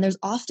differently. And there's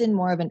often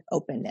more of an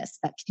openness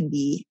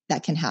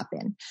that can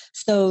happen.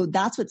 So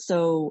that's what's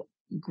so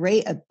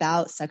great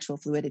about sexual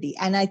fluidity.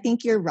 And I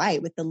think you're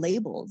right with the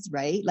labels,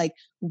 right? Like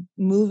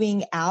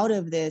moving out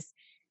of this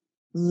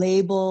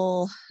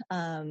label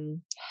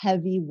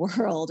heavy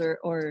world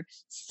or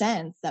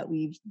sense that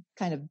we've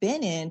kind of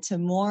been in to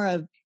more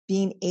of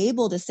being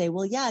able to say,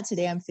 well, yeah,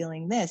 today I'm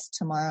feeling this,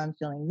 tomorrow I'm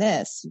feeling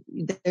this.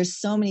 There's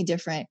so many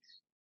different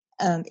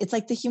it's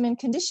like the human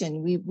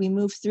condition. We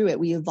move through it,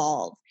 we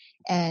evolve.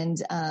 And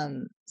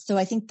so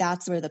I think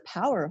that's where the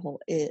power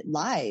it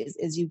lies,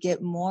 is you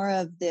get more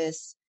of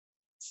this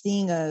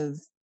seeing of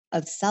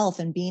self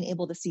and being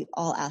able to see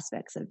all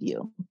aspects of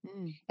you.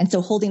 And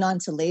so holding on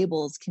to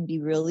labels can be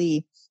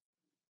really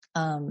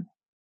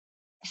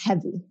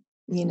heavy,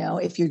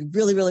 if you're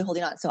really, really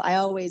holding on. So I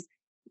always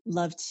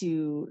love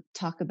to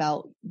talk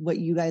about what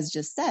you guys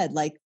just said.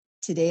 Like,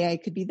 today I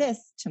could be this,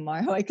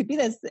 tomorrow I could be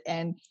this.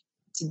 And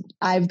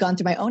I've gone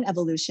through my own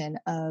evolution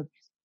of,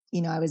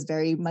 I was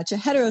very much a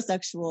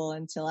heterosexual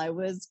until I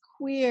was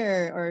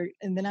queer,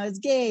 and then I was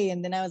gay,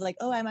 and then I was like,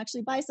 oh, I'm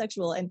actually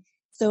bisexual. And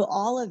so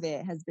all of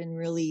it has been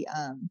really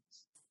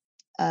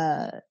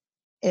a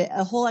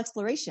whole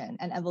exploration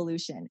and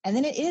evolution. And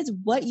then it is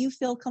what you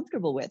feel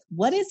comfortable with.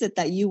 What is it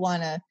that you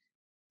want to,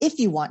 if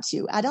you want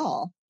to at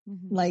all,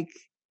 like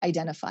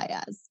identify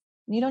as?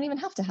 You don't even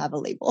have to have a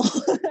label.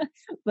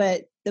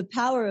 But the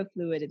power of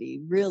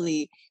fluidity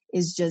really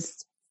is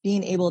just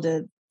being able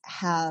to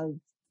have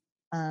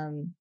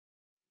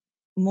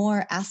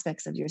more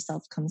aspects of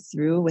yourself come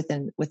through with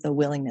a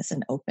willingness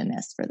and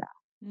openness for that.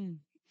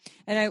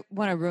 And I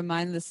want to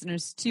remind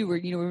listeners too,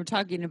 when we're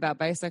talking about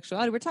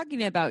bisexuality, we're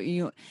talking about,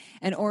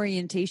 an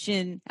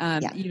orientation,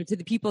 to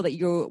the people that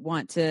you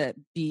want to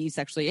be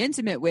sexually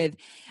intimate with.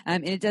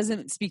 And it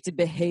doesn't speak to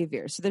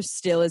behavior. So there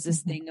still is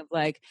this thing of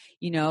like,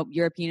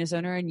 you're a penis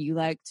owner and you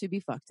like to be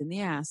fucked in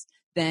the ass,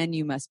 then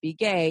you must be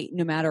gay,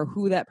 no matter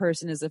who that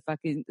person is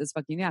fucking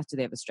the ass. Do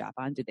they have a strap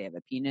on? Do they have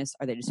a penis?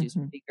 Are they just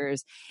using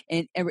fingers?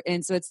 And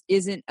so it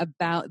isn't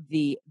about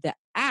the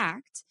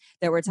act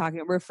that we're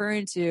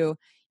referring to.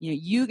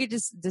 You get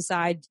to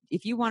decide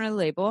if you want a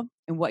label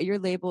and what your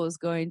label is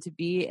going to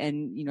be,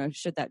 and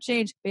should that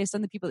change based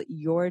on the people that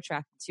you're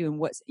attracted to and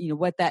what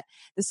the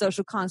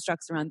social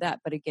constructs around that.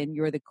 But again,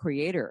 you're the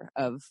creator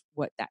of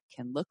what that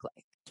can look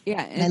like.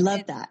 Yeah, and I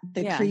love that,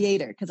 the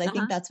creator, because I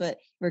think that's what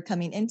we're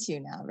coming into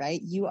now,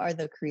 right? You are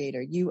the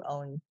creator. You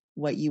own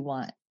what you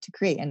want to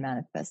create and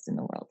manifest in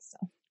the world. So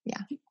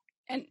yeah.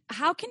 And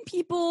how can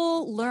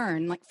people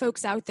learn, like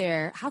folks out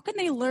there, how can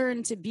they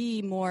learn to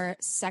be more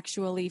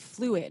sexually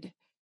fluid?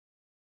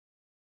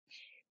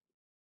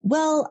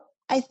 Well,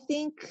 I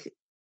think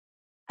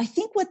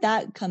what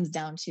that comes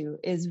down to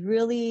is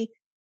really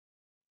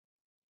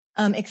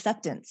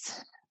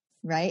acceptance,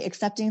 right?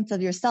 Acceptance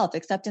of yourself,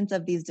 acceptance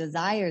of these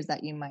desires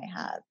that you might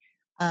have.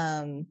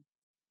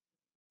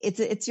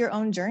 It's your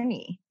own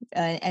journey.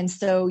 And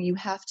so you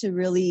have to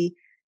really,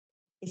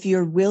 if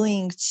you're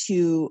willing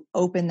to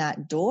open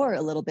that door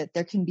a little bit,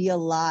 there can be a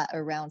lot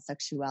around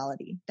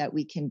sexuality that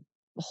we can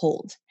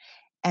hold.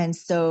 And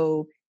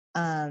so,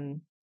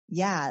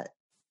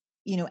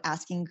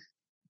 asking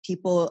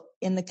people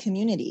in the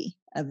community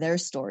of their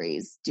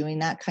stories, doing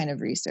that kind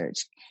of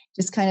research,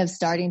 just kind of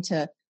starting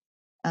to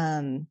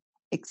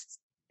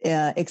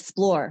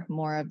explore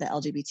more of the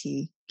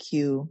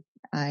LGBTQIA,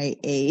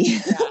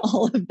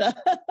 all of the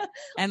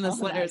endless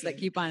letters that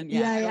keep on.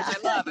 I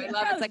love.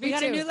 It's like, we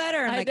got a new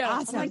letter. I'm like,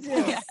 awesome. I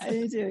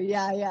do.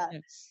 Yeah.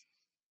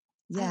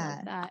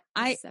 That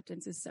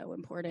acceptance is so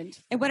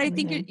important. And what I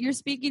think you're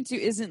speaking to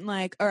isn't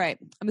like, all right,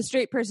 I'm a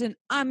straight person,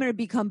 I'm going to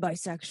become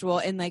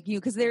bisexual, and like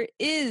because there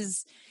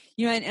is,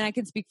 and I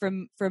can speak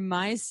from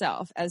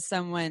myself as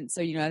someone.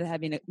 So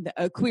having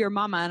a queer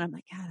mama, and I'm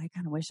like, God, I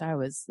kind of wish I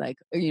was like,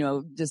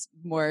 just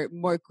more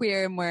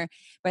queer and more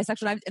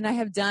bisexual. And I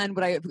have done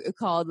what I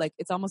called, like,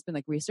 it's almost been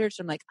like research.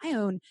 I'm like, I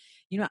own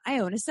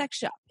a sex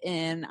shop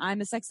and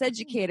I'm a sex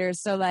educator,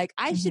 so like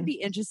I should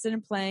be interested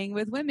in playing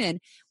with women.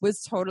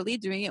 Was totally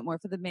doing it more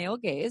for the male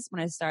gaze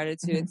when I started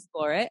to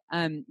explore it.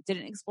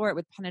 Didn't explore it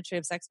with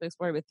penetrative sex, but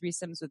explored it with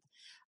threesomes with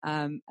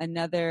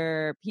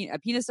another a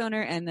penis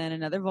owner and then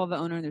another vulva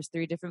owner. And there's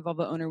 3 different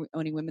vulva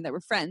owning women that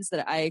were friends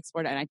that I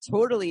explored, and I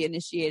totally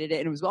initiated it.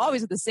 And it was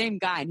always with the same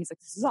guy. And he's like,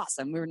 this is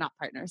awesome. We were not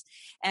partners.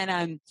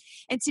 And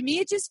to me,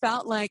 it just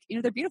felt like,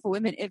 they're beautiful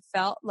women. It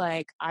felt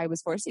like I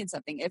was forcing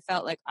something. It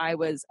felt like I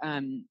was,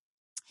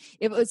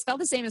 felt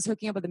the same as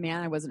hooking up with a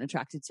man I wasn't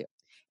attracted to.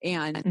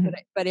 And,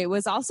 but it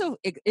was also,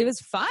 it was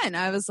fun.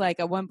 I was like,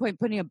 at one point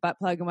putting a butt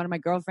plug in one of my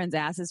girlfriend's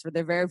asses for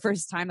the very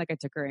first time. Like, I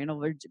took her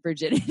anal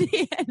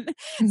virginity.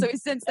 And so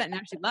since then, now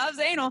she loves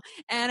anal.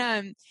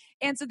 And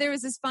so there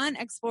was this fun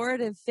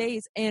explorative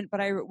phase.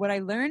 But what I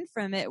learned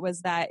from it was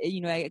that,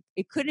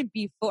 it couldn't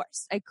be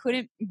forced. I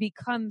couldn't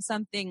become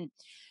something,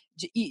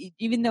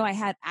 even though I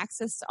had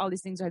access to all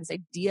these things, or had this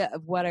idea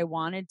of what I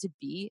wanted to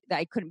be, that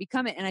I couldn't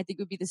become it. And I think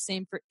it would be the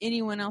same for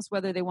anyone else,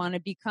 whether they want to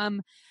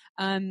become,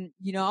 all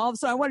of a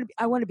sudden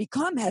I want to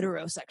become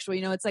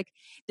heterosexual. It's like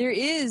there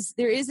is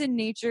a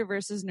nature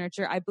versus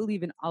nurture. I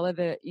believe in all of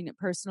it.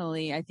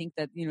 Personally, I think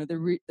that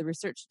the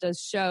research does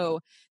show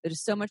that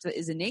there's so much that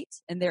is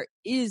innate, and there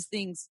is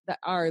things that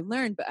are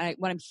learned. But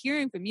what I'm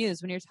hearing from you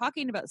is when you're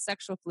talking about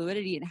sexual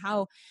fluidity and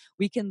how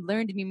we can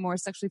learn to be more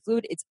sexually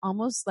fluid, it's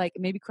almost like,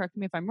 maybe correct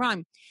me if I'm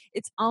wrong,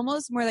 it's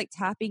almost more like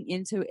tapping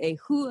into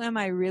who am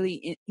I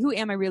really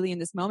in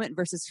this moment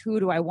versus who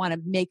do I want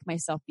to make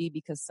myself be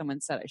because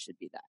someone said I should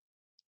be that.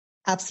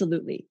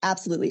 Absolutely.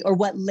 Absolutely. Or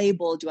what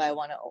label do I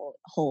want to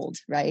hold?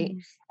 Right.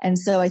 And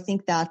so I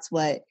think that's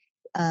why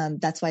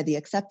the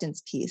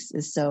acceptance piece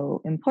is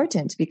so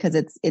important, because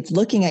it's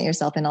looking at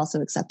yourself and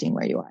also accepting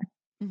where you are,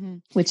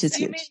 which is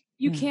huge.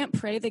 You can't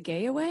pray the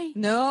gay away?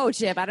 No,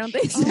 Chip, I don't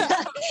think so.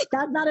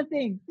 That's not a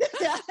thing.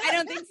 I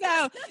don't think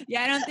so.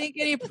 Yeah, I don't think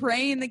any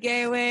praying the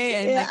gay away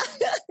and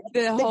like,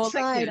 the whole they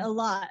tried a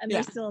lot, and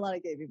there's still a lot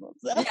of gay people.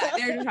 So. Yeah,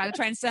 they're trying to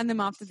try and send them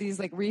off to these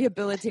like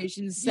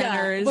rehabilitation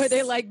centers where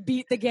they like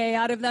beat the gay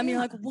out of them. You're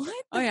like, what?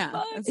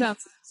 That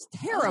sounds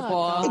terrible.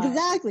 Oh,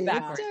 exactly,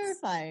 backwards. It's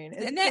terrifying.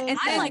 And then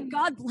I'm like,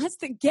 God bless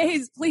the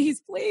gays,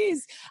 please.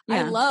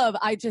 Yeah.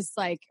 I just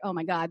like, oh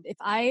my God,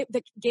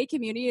 the gay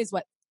community is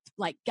what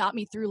like got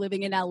me through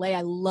living in LA.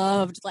 I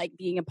loved like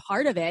being a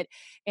part of it.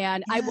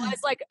 And I was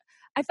like,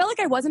 I felt like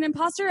I was an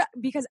imposter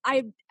because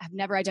I have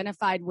never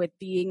identified with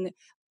being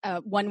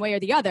one way or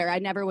the other. I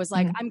never was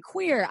like, I'm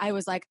queer. I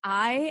was like,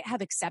 I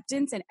have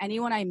acceptance, and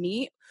anyone I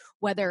meet,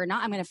 whether or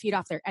not, I'm going to feed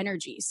off their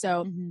energy.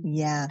 So,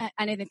 and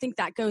I think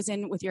that goes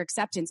in with your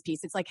acceptance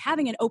piece. It's like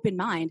having an open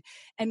mind,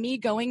 and me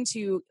going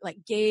to like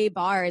gay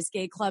bars,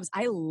 gay clubs.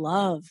 I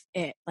love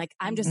it. Like,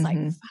 I'm just like,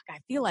 fuck, I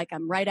feel like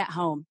I'm right at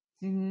home.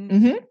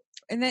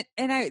 And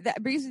that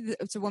brings me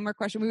to one more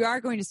question. We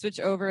are going to switch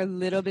over a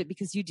little bit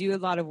because you do a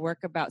lot of work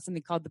about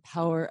something called the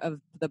power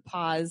of the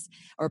pause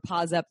or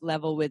pause up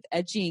level with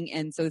edging.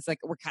 And so it's like,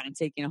 we're kind of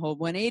taking a whole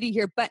 180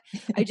 here, but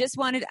I just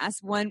wanted to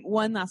ask one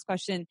last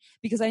question,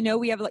 because I know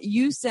we have,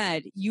 you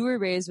said you were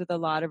raised with a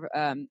lot of,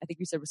 I think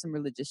you said with some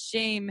religious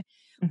shame.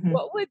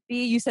 What would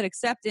be, you said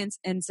acceptance.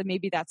 And so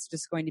maybe that's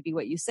just going to be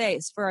what you say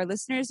is for our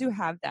listeners who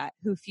have that,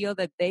 who feel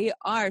that they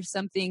are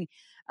something,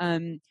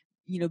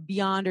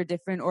 beyond or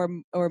different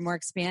or more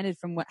expanded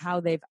from how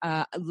they've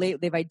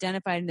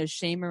identified, and there's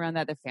shame around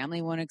that. Their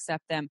family won't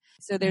accept them.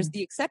 So there's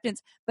the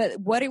acceptance, but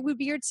what it would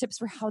be your tips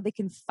for how they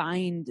can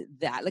find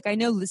that? Like, I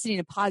know listening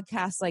to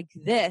podcasts like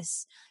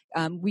this,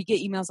 we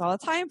get emails all the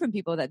time from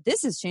people that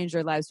this has changed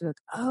their lives. We're like,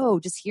 oh,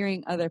 just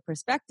hearing other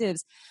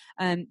perspectives.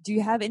 Do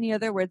you have any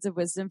other words of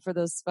wisdom for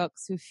those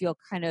folks who feel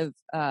kind of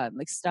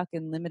like stuck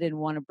and limited and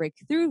want to break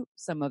through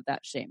some of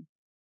that shame?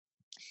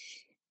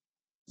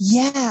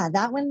 Yeah,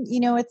 that one,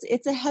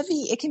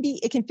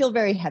 it can feel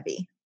very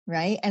heavy,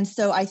 right? And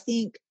so I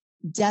think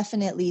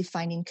definitely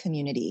finding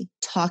community,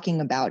 talking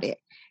about it.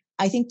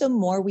 I think the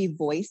more we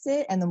voice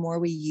it and the more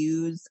we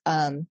use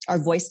our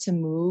voice to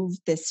move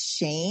this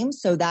shame,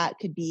 so that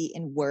could be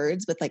in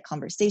words with like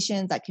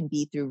conversations, that can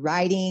be through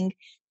writing,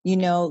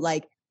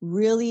 like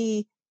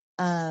really,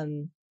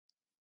 and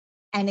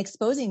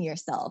exposing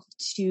yourself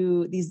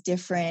to these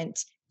different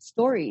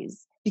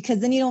stories, because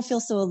then you don't feel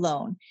so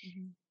alone.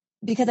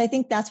 Because I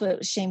think that's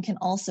what shame can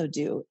also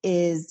do,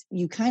 is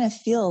you kind of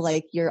feel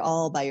like you're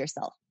all by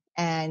yourself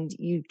and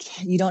you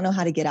don't know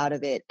how to get out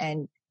of it,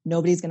 and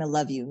nobody's going to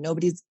love you.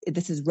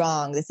 This is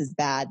wrong. This is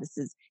bad. This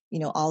is,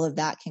 all of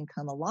that can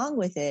come along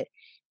with it.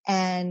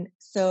 And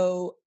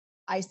so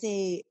I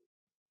say,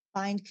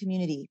 find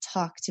community,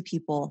 talk to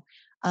people,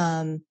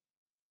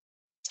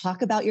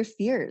 talk about your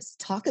fears,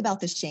 talk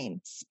about the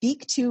shame,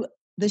 speak to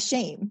the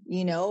shame,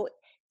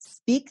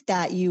 speak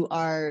that you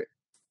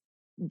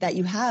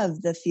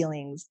have the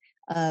feelings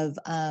of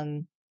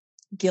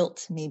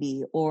guilt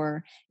maybe,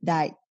 or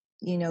that,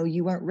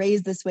 you weren't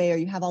raised this way, or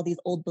you have all these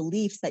old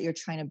beliefs that you're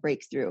trying to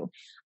break through.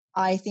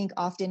 I think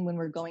often when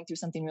we're going through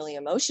something really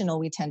emotional,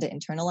 we tend to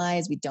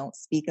internalize, we don't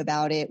speak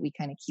about it, we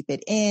kind of keep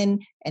it in,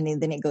 and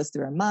then it goes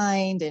through our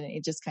mind and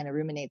it just kind of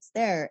ruminates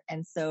there.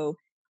 And so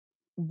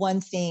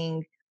one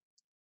thing,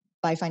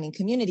 by finding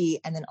community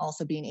and then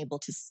also being able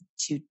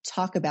to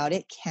talk about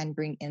it, can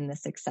bring in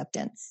this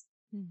acceptance.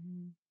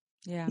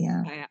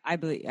 Yeah. I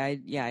believe,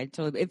 I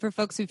totally. For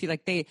folks who feel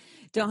like they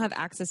don't have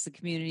access to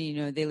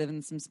community, they live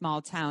in some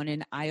small town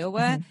in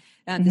Iowa.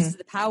 This is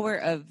the power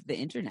of the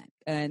internet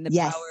and the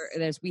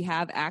power we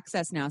have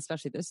access now,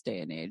 especially this day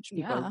and age.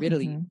 People are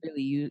really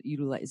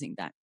utilizing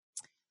that.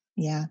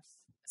 Yeah.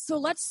 So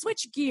let's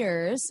switch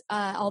gears,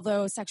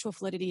 although sexual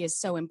fluidity is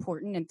so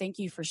important. And thank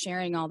you for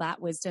sharing all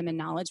that wisdom and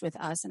knowledge with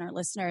us and our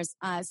listeners.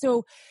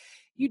 So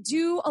you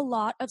do a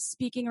lot of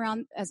speaking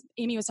around, as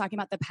Amy was talking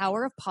about, the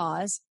power of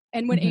pause.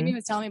 And when Amy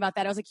was telling me about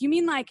that, I was like, you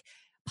mean like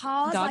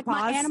pause, dog like pause?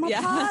 my animal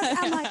pause?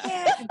 I'm like,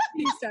 yeah. And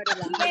she started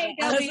laughing.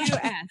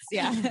 AWS.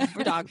 Yeah.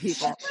 We're dog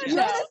people. You're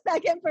the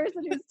second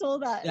person who's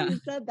told that, who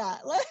said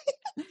that.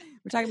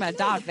 We're talking about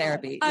dog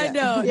therapy. I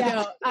know.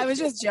 No, I was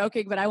just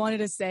joking, but I wanted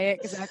to say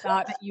it because I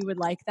thought that you would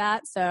like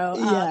that.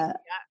 So,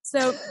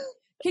 So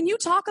can you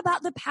talk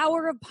about the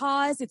power of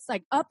pause? It's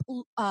like up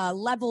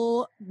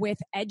level with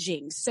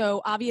edging.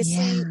 So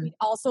obviously we'd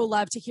also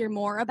love to hear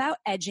more about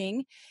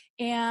edging.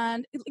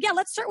 And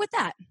let's start with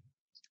that.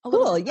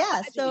 Cool.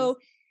 Yeah. So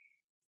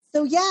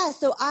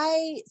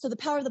the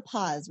power of the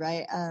pause,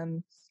 right?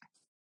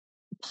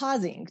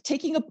 Pausing,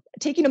 taking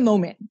a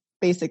moment,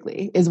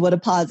 basically, is what a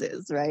pause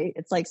is, right?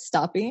 It's like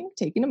stopping,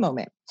 taking a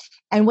moment.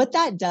 And what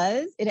that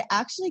does, it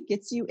actually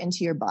gets you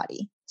into your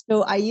body.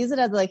 So I use it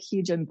as like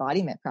huge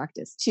embodiment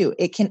practice too.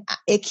 It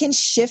can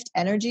shift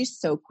energy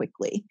so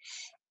quickly.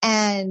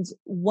 And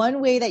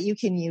one way that you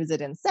can use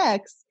it in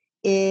sex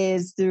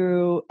is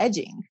through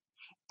edging.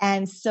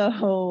 And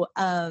so,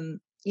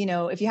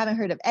 if you haven't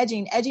heard of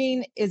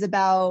edging is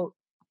about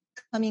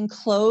coming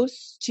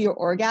close to your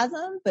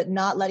orgasm, but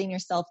not letting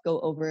yourself go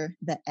over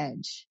the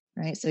edge,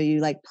 right? So you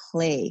like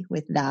play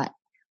with the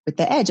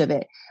edge of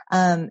it.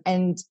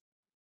 And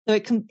so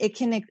it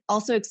can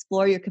also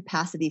explore your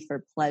capacity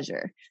for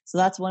pleasure. So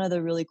that's one of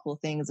the really cool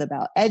things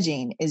about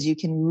edging is you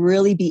can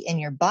really be in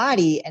your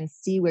body and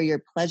see where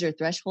your pleasure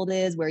threshold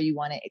is, where you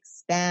want to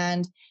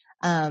expand.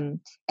 And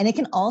it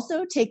can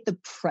also take the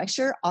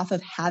pressure off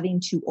of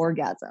having to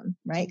orgasm,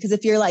 right? Because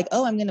if you're like,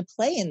 oh, I'm going to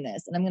play in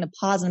this and I'm going to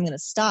pause and I'm going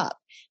to stop,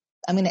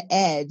 I'm going to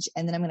edge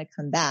and then I'm going to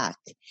come back.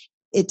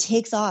 It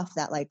takes off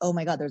that like, oh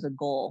my God, there's a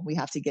goal. We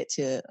have to get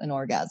to an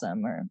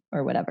orgasm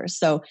or whatever.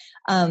 So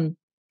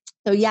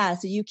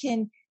you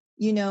can,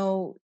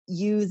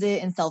 use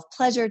it in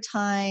self-pleasure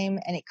time,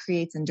 and it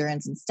creates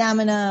endurance and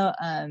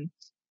stamina.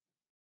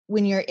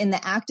 When you're in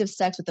the act of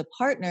sex with a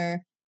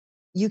partner,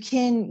 you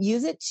can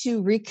use it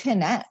to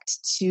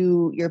reconnect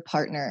to your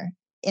partner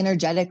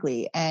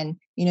energetically. And,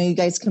 you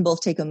guys can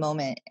both take a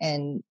moment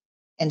and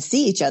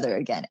see each other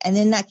again. And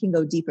then that can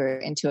go deeper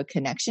into a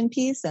connection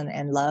piece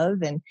and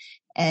love.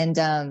 And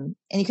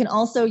you can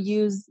also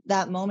use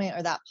that moment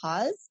or that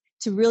pause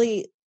to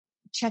really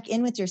check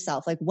in with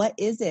yourself. Like, what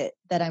is it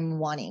that I'm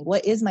wanting?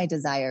 What is my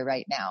desire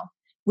right now?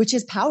 Which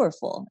is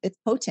powerful. It's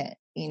potent,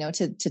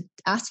 to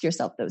ask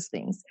yourself those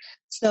things.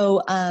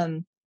 So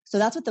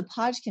that's what the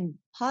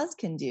pause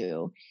can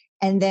do.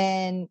 And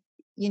then,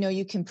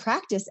 you can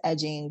practice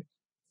edging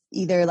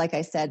either, like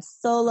I said,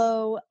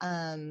 solo,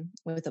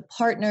 with a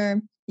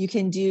partner. You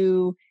can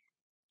do,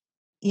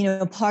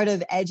 part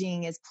of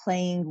edging is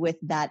playing with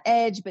that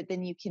edge, but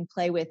then you can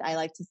play with, I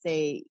like to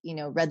say,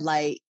 red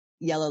light,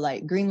 yellow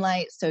light, green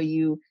light. So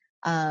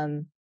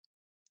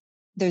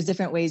there's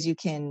different ways you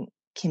can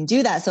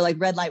do that. So like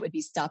red light would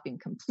be stopping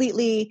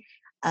completely.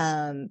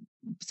 So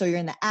you're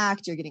in the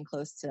act, you're getting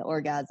close to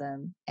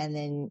orgasm, and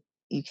then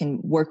you can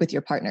work with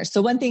your partner.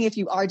 So one thing, if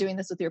you are doing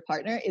this with your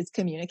partner, is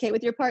communicate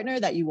with your partner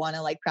that you want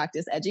to like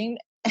practice edging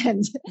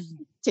and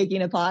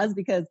taking a pause,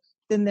 because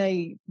then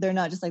they're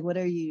not just like, what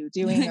are you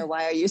doing? Or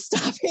why are you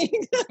stopping?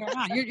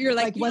 You're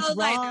like, what's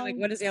light. wrong? They're like,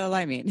 what does yellow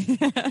light mean?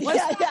 I'm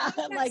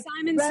like,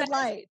 Simon red says,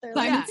 light.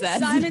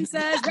 Simon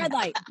says red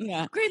light.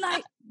 Yeah. Green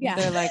light. Yeah.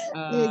 They're like,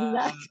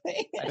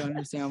 exactly. I don't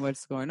understand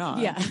what's going on.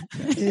 Yeah.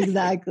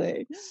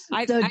 Exactly.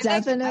 I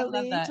Definitely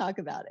love that. talk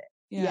about it.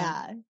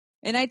 Yeah.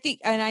 And I think,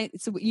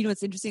 so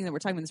it's interesting that we're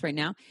talking about this right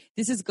now.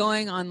 This is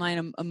going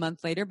online a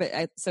month later, but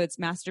so it's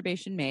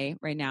Masturbation May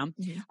right now.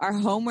 Mm-hmm. Our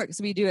homework,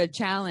 so we do a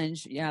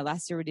challenge. Yeah,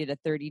 last year we did a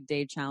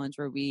 30-day challenge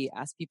where we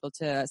asked people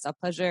to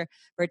self-pleasure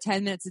for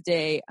 10 minutes a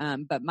day,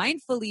 but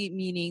mindfully,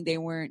 meaning they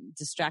weren't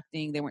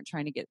distracting, they weren't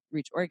trying to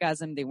reach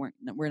orgasm,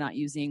 we're not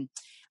using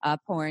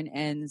porn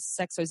and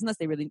sex toys, unless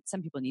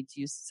some people need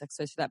to use sex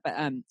toys for that. But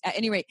at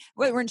any rate,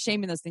 we weren't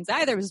shaming those things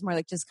either. It was more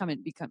like just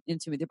become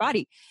into with your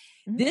body.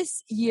 Mm-hmm.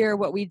 This year,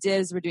 what we did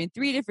is we're doing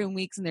 3 different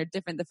weeks, and they're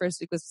different. The first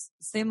week was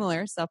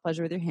similar,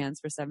 self-pleasure with your hands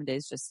for 7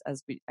 days, just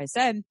as I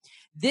said.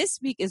 This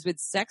week is with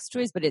sex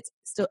toys, but it's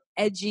still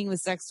edging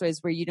with sex toys,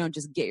 where you don't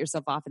just get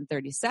yourself off in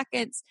 30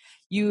 seconds.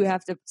 You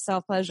have to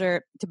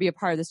self-pleasure to be a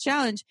part of this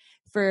challenge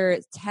for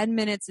 10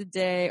 minutes a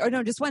day, or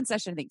no, just one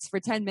session, I think, for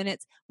 10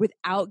 minutes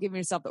without giving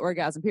yourself the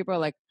orgasm. People are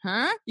like,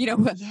 huh?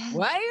 What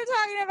are you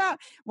talking about?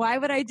 Why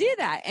would I do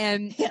that?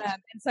 And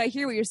so I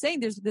hear what you're saying.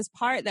 There's this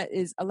part that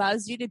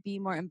allows you to be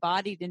more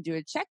embodied and do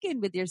a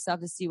check-in with yourself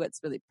to see what's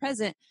really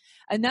present.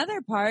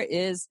 Another part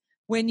is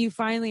when you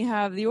finally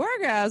have the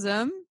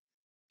orgasm,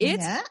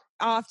 it's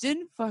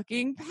often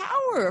fucking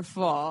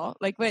powerful.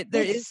 Like, but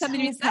there is something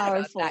to be said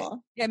powerful about that.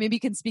 Yeah, maybe you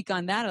can speak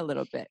on that a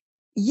little bit.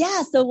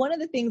 Yeah. So one of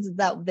the things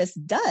that this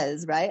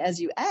does, right, as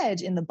you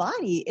edge in the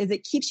body, is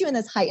it keeps you in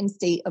this heightened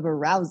state of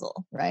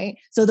arousal, right?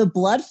 So the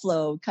blood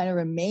flow kind of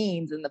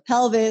remains in the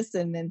pelvis,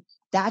 and then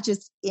that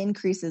just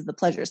increases the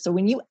pleasure. So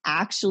when you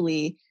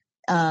actually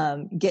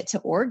get to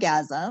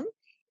orgasm,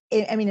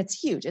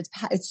 it's huge.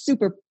 It's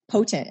super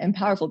potent and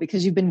powerful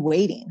because you've been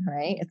waiting,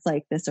 right? It's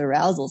like this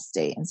arousal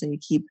state. And so you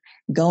keep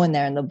going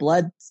there, and the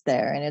blood's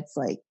there, and it's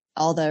like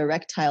all the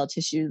erectile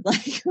tissues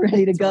like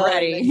ready to go.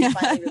 Ready. And then you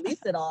finally release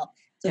it all.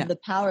 So the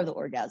power of the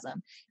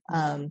orgasm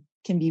can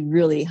be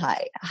really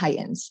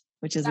heightened,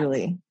 which is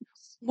really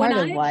part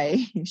of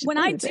why you should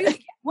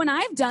when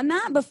I've done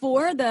that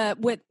before,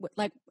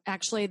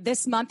 actually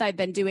this month I've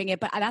been doing it,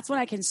 but that's when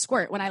I can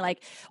squirt, when I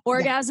like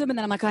orgasm, and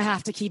then I'm like, I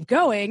have to keep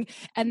going.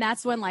 And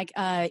that's when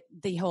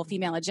the whole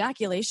female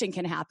ejaculation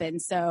can happen.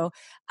 So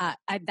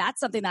that's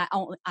something that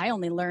I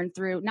only learned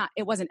through,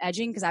 it wasn't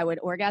edging, because I would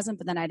orgasm,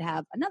 but then I'd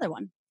have another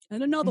one.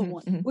 And another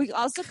one. Mm-hmm. We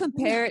also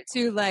compare it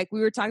to, like,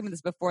 we were talking about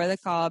this before the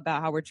call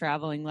about how we're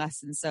traveling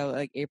less. And so,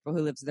 like, April,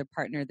 who lives with her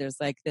partner, there was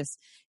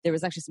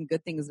actually some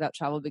good things about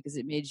travel, because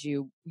it made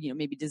you,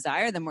 maybe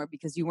desire them more,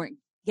 because you weren't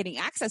getting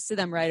access to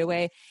them right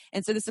away.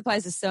 And so this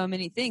applies to so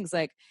many things.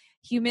 Like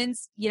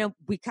humans,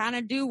 we kind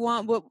of do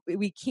want what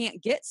we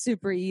can't get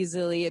super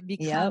easily. It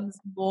becomes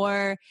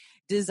more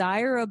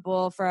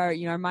desirable for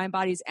our mind,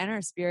 bodies, and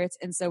our spirits.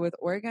 And so with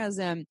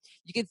orgasm,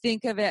 you could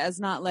think of it as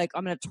not like,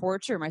 I'm going to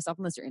torture myself,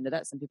 unless you're into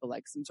that. Some people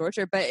like some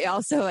torture, but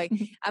also like,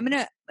 I'm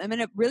going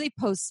to really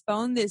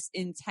postpone this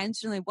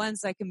intentionally, one,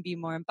 so I can be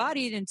more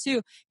embodied, and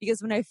two,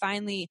 because when I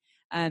finally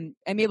I'm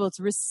able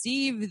to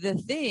receive the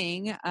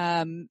thing,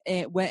 and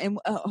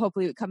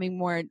hopefully coming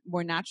more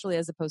naturally,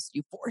 as opposed to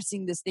you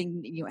forcing this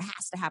thing. It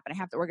has to happen. I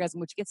have to orgasm,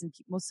 which gets in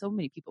so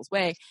many people's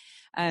way.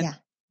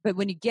 But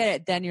when you get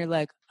it, then you're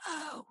like,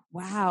 oh,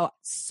 wow,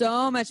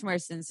 so much more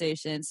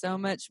sensation, so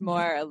much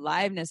more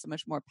aliveness, so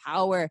much more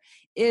power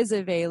is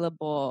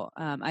available.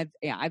 I've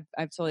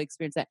totally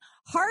experienced that.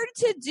 Hard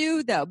to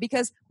do though,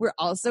 because we're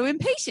also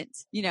impatient,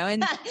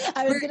 and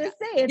I was going to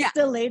say it's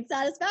delayed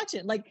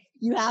satisfaction. Like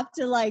you have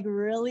to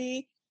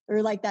really,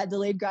 or like that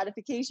delayed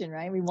gratification,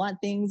 right? We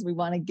want things, we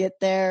want to get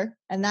there.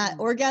 And that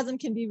orgasm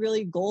can be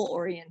really goal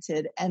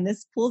oriented, and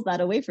this pulls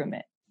that away from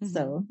it.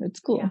 So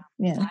it's cool.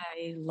 Yeah.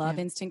 I love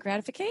instant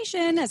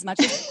gratification as much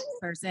as this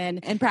person.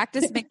 And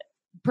practice makes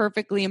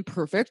perfectly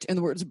imperfect, in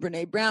the words of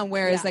Brene Brown.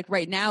 Whereas like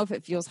right now, if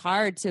it feels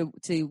hard to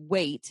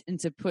wait and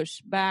to push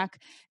back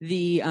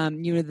the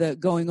the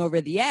going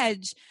over the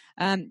edge,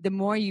 the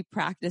more you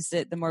practice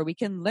it, the more we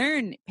can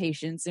learn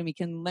patience, and we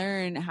can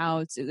learn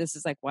how to. This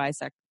is like why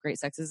great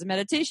sex is a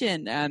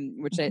meditation,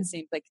 which it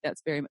seems like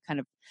that's very kind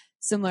of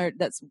similar.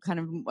 That's kind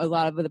of a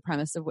lot of the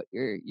premise of what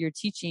you're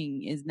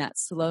teaching, is in that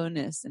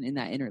slowness and in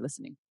that inner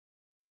listening.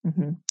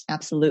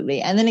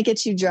 Absolutely. And then it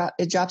gets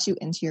it drops you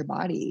into your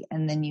body,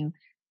 and then you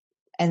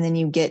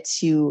get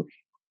to,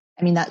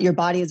 that your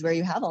body is where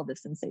you have all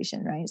this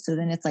sensation, right? So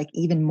then it's like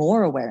even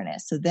more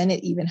awareness. So then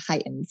it even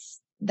heightens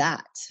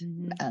that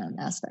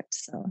aspect.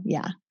 So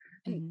yeah.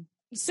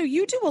 So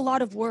you do a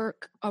lot of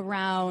work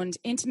around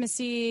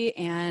intimacy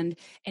and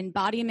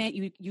embodiment.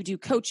 You do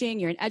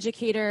coaching, you're an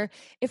educator.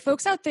 If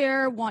folks out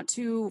there want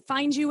to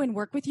find you and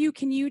work with you,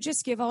 can you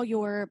just give all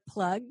your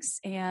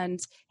plugs and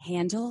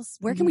handles?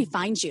 Where can we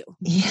find you?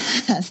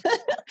 Yeah.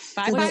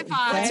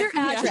 555. What's your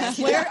address?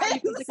 Yeah. Where are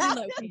you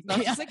physically located?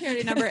 Social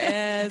security number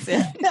is.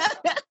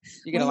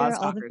 You get a lot of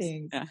stalkers.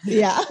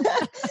 Yeah.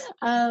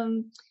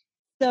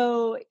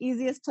 So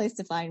easiest place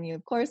to find me,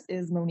 of course,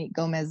 is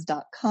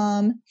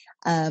MoniqueGomez.com.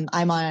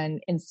 I'm on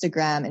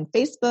Instagram and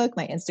Facebook.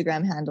 My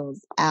Instagram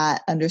handles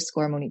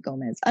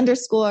 @_MoniqueGomez_.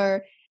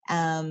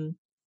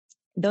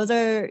 Those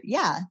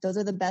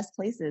are the best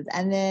places.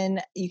 And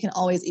then you can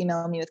always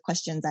email me with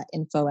questions at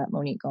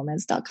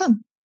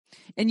info@MoniqueGomez.com.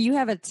 And you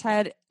have a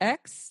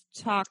TEDx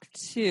talk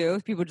too.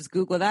 If people just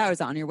Google that, or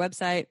is it on your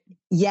website?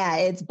 Yeah,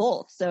 it's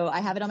both. So I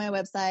have it on my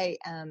website.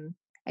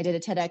 I did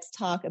a TEDx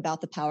talk about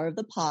the power of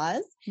the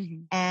pause.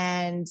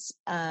 And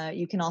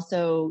you can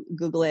also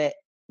Google it,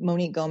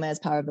 Monique Gomez,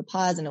 Power of the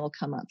Pause, and it will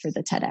come up for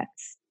the TEDx.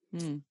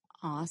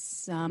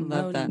 Awesome.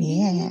 Love that.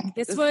 Yeah.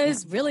 This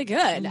was really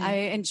good.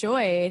 I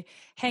enjoyed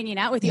hanging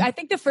out with you. I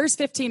think the first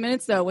 15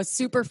 minutes though was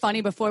super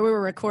funny before we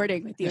were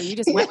recording with you. You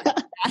just went with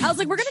that. I was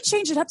like, we're going to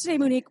change it up today,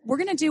 Monique. We're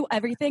going to do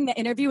everything, the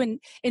interview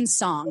in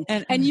song.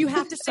 And you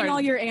have to sing all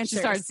your answers. She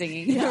started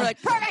singing. You were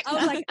like, perfect. I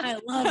was like, I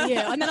love you.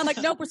 And then I'm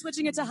like, nope, we're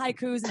switching it to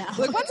haikus now.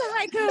 Like, what's a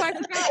haiku? I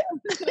forgot.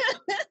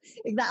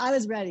 Exactly. I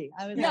was ready.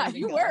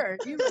 You were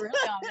really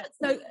on it.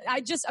 So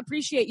I just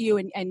appreciate you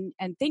and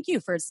thank you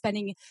for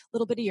spending a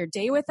little bit of your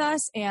day with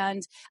us.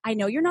 And I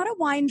know you're not a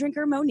wine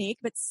drinker, Monique,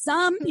 but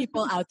some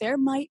people out there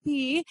might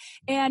be.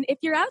 And if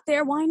you're out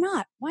there, why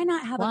not? Why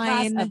not have a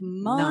glass of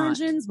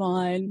Margins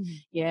wine?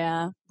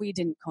 Yeah, we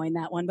didn't coin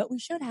that one, but we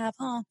should have,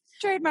 huh?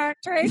 Trademark.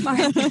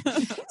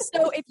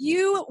 So if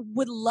you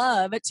would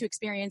love to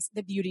experience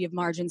the beauty of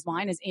Margins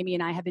wine, as Amy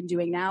and I have been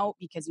doing now,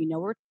 because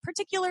we're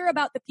particular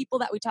about the people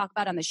that we talk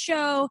about on the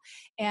show,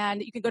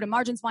 and you can go to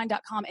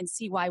marginswine.com and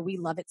see why we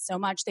love it so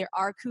much. There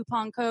are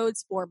coupon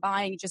codes for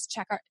buying. Just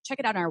check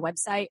it out on our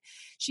website.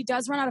 She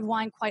does run out of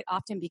wine quite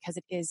often because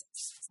it is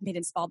made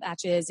in small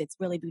batches. It's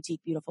really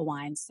boutique, beautiful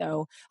wine.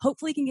 So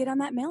hopefully you can get on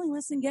that mailing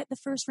list and get the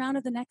first round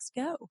of the next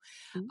go.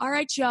 All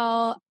right,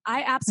 y'all.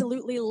 I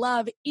absolutely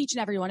love each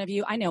and every one of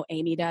you. I know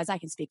Amy does. I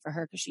can speak for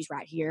her because she's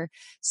right here.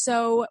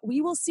 So we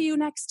will see you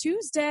next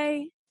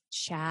Tuesday.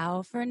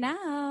 Ciao for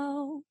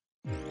now.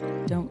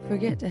 Don't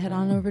forget to head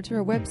on over to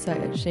our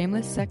website at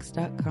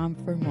shamelesssex.com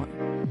for more.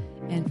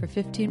 And for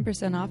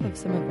 15% off of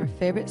some of our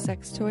favorite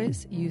sex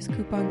toys, use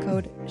coupon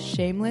code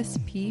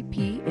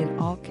SHAMELESSPP in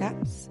all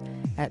caps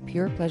at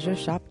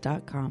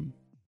purepleasureshop.com.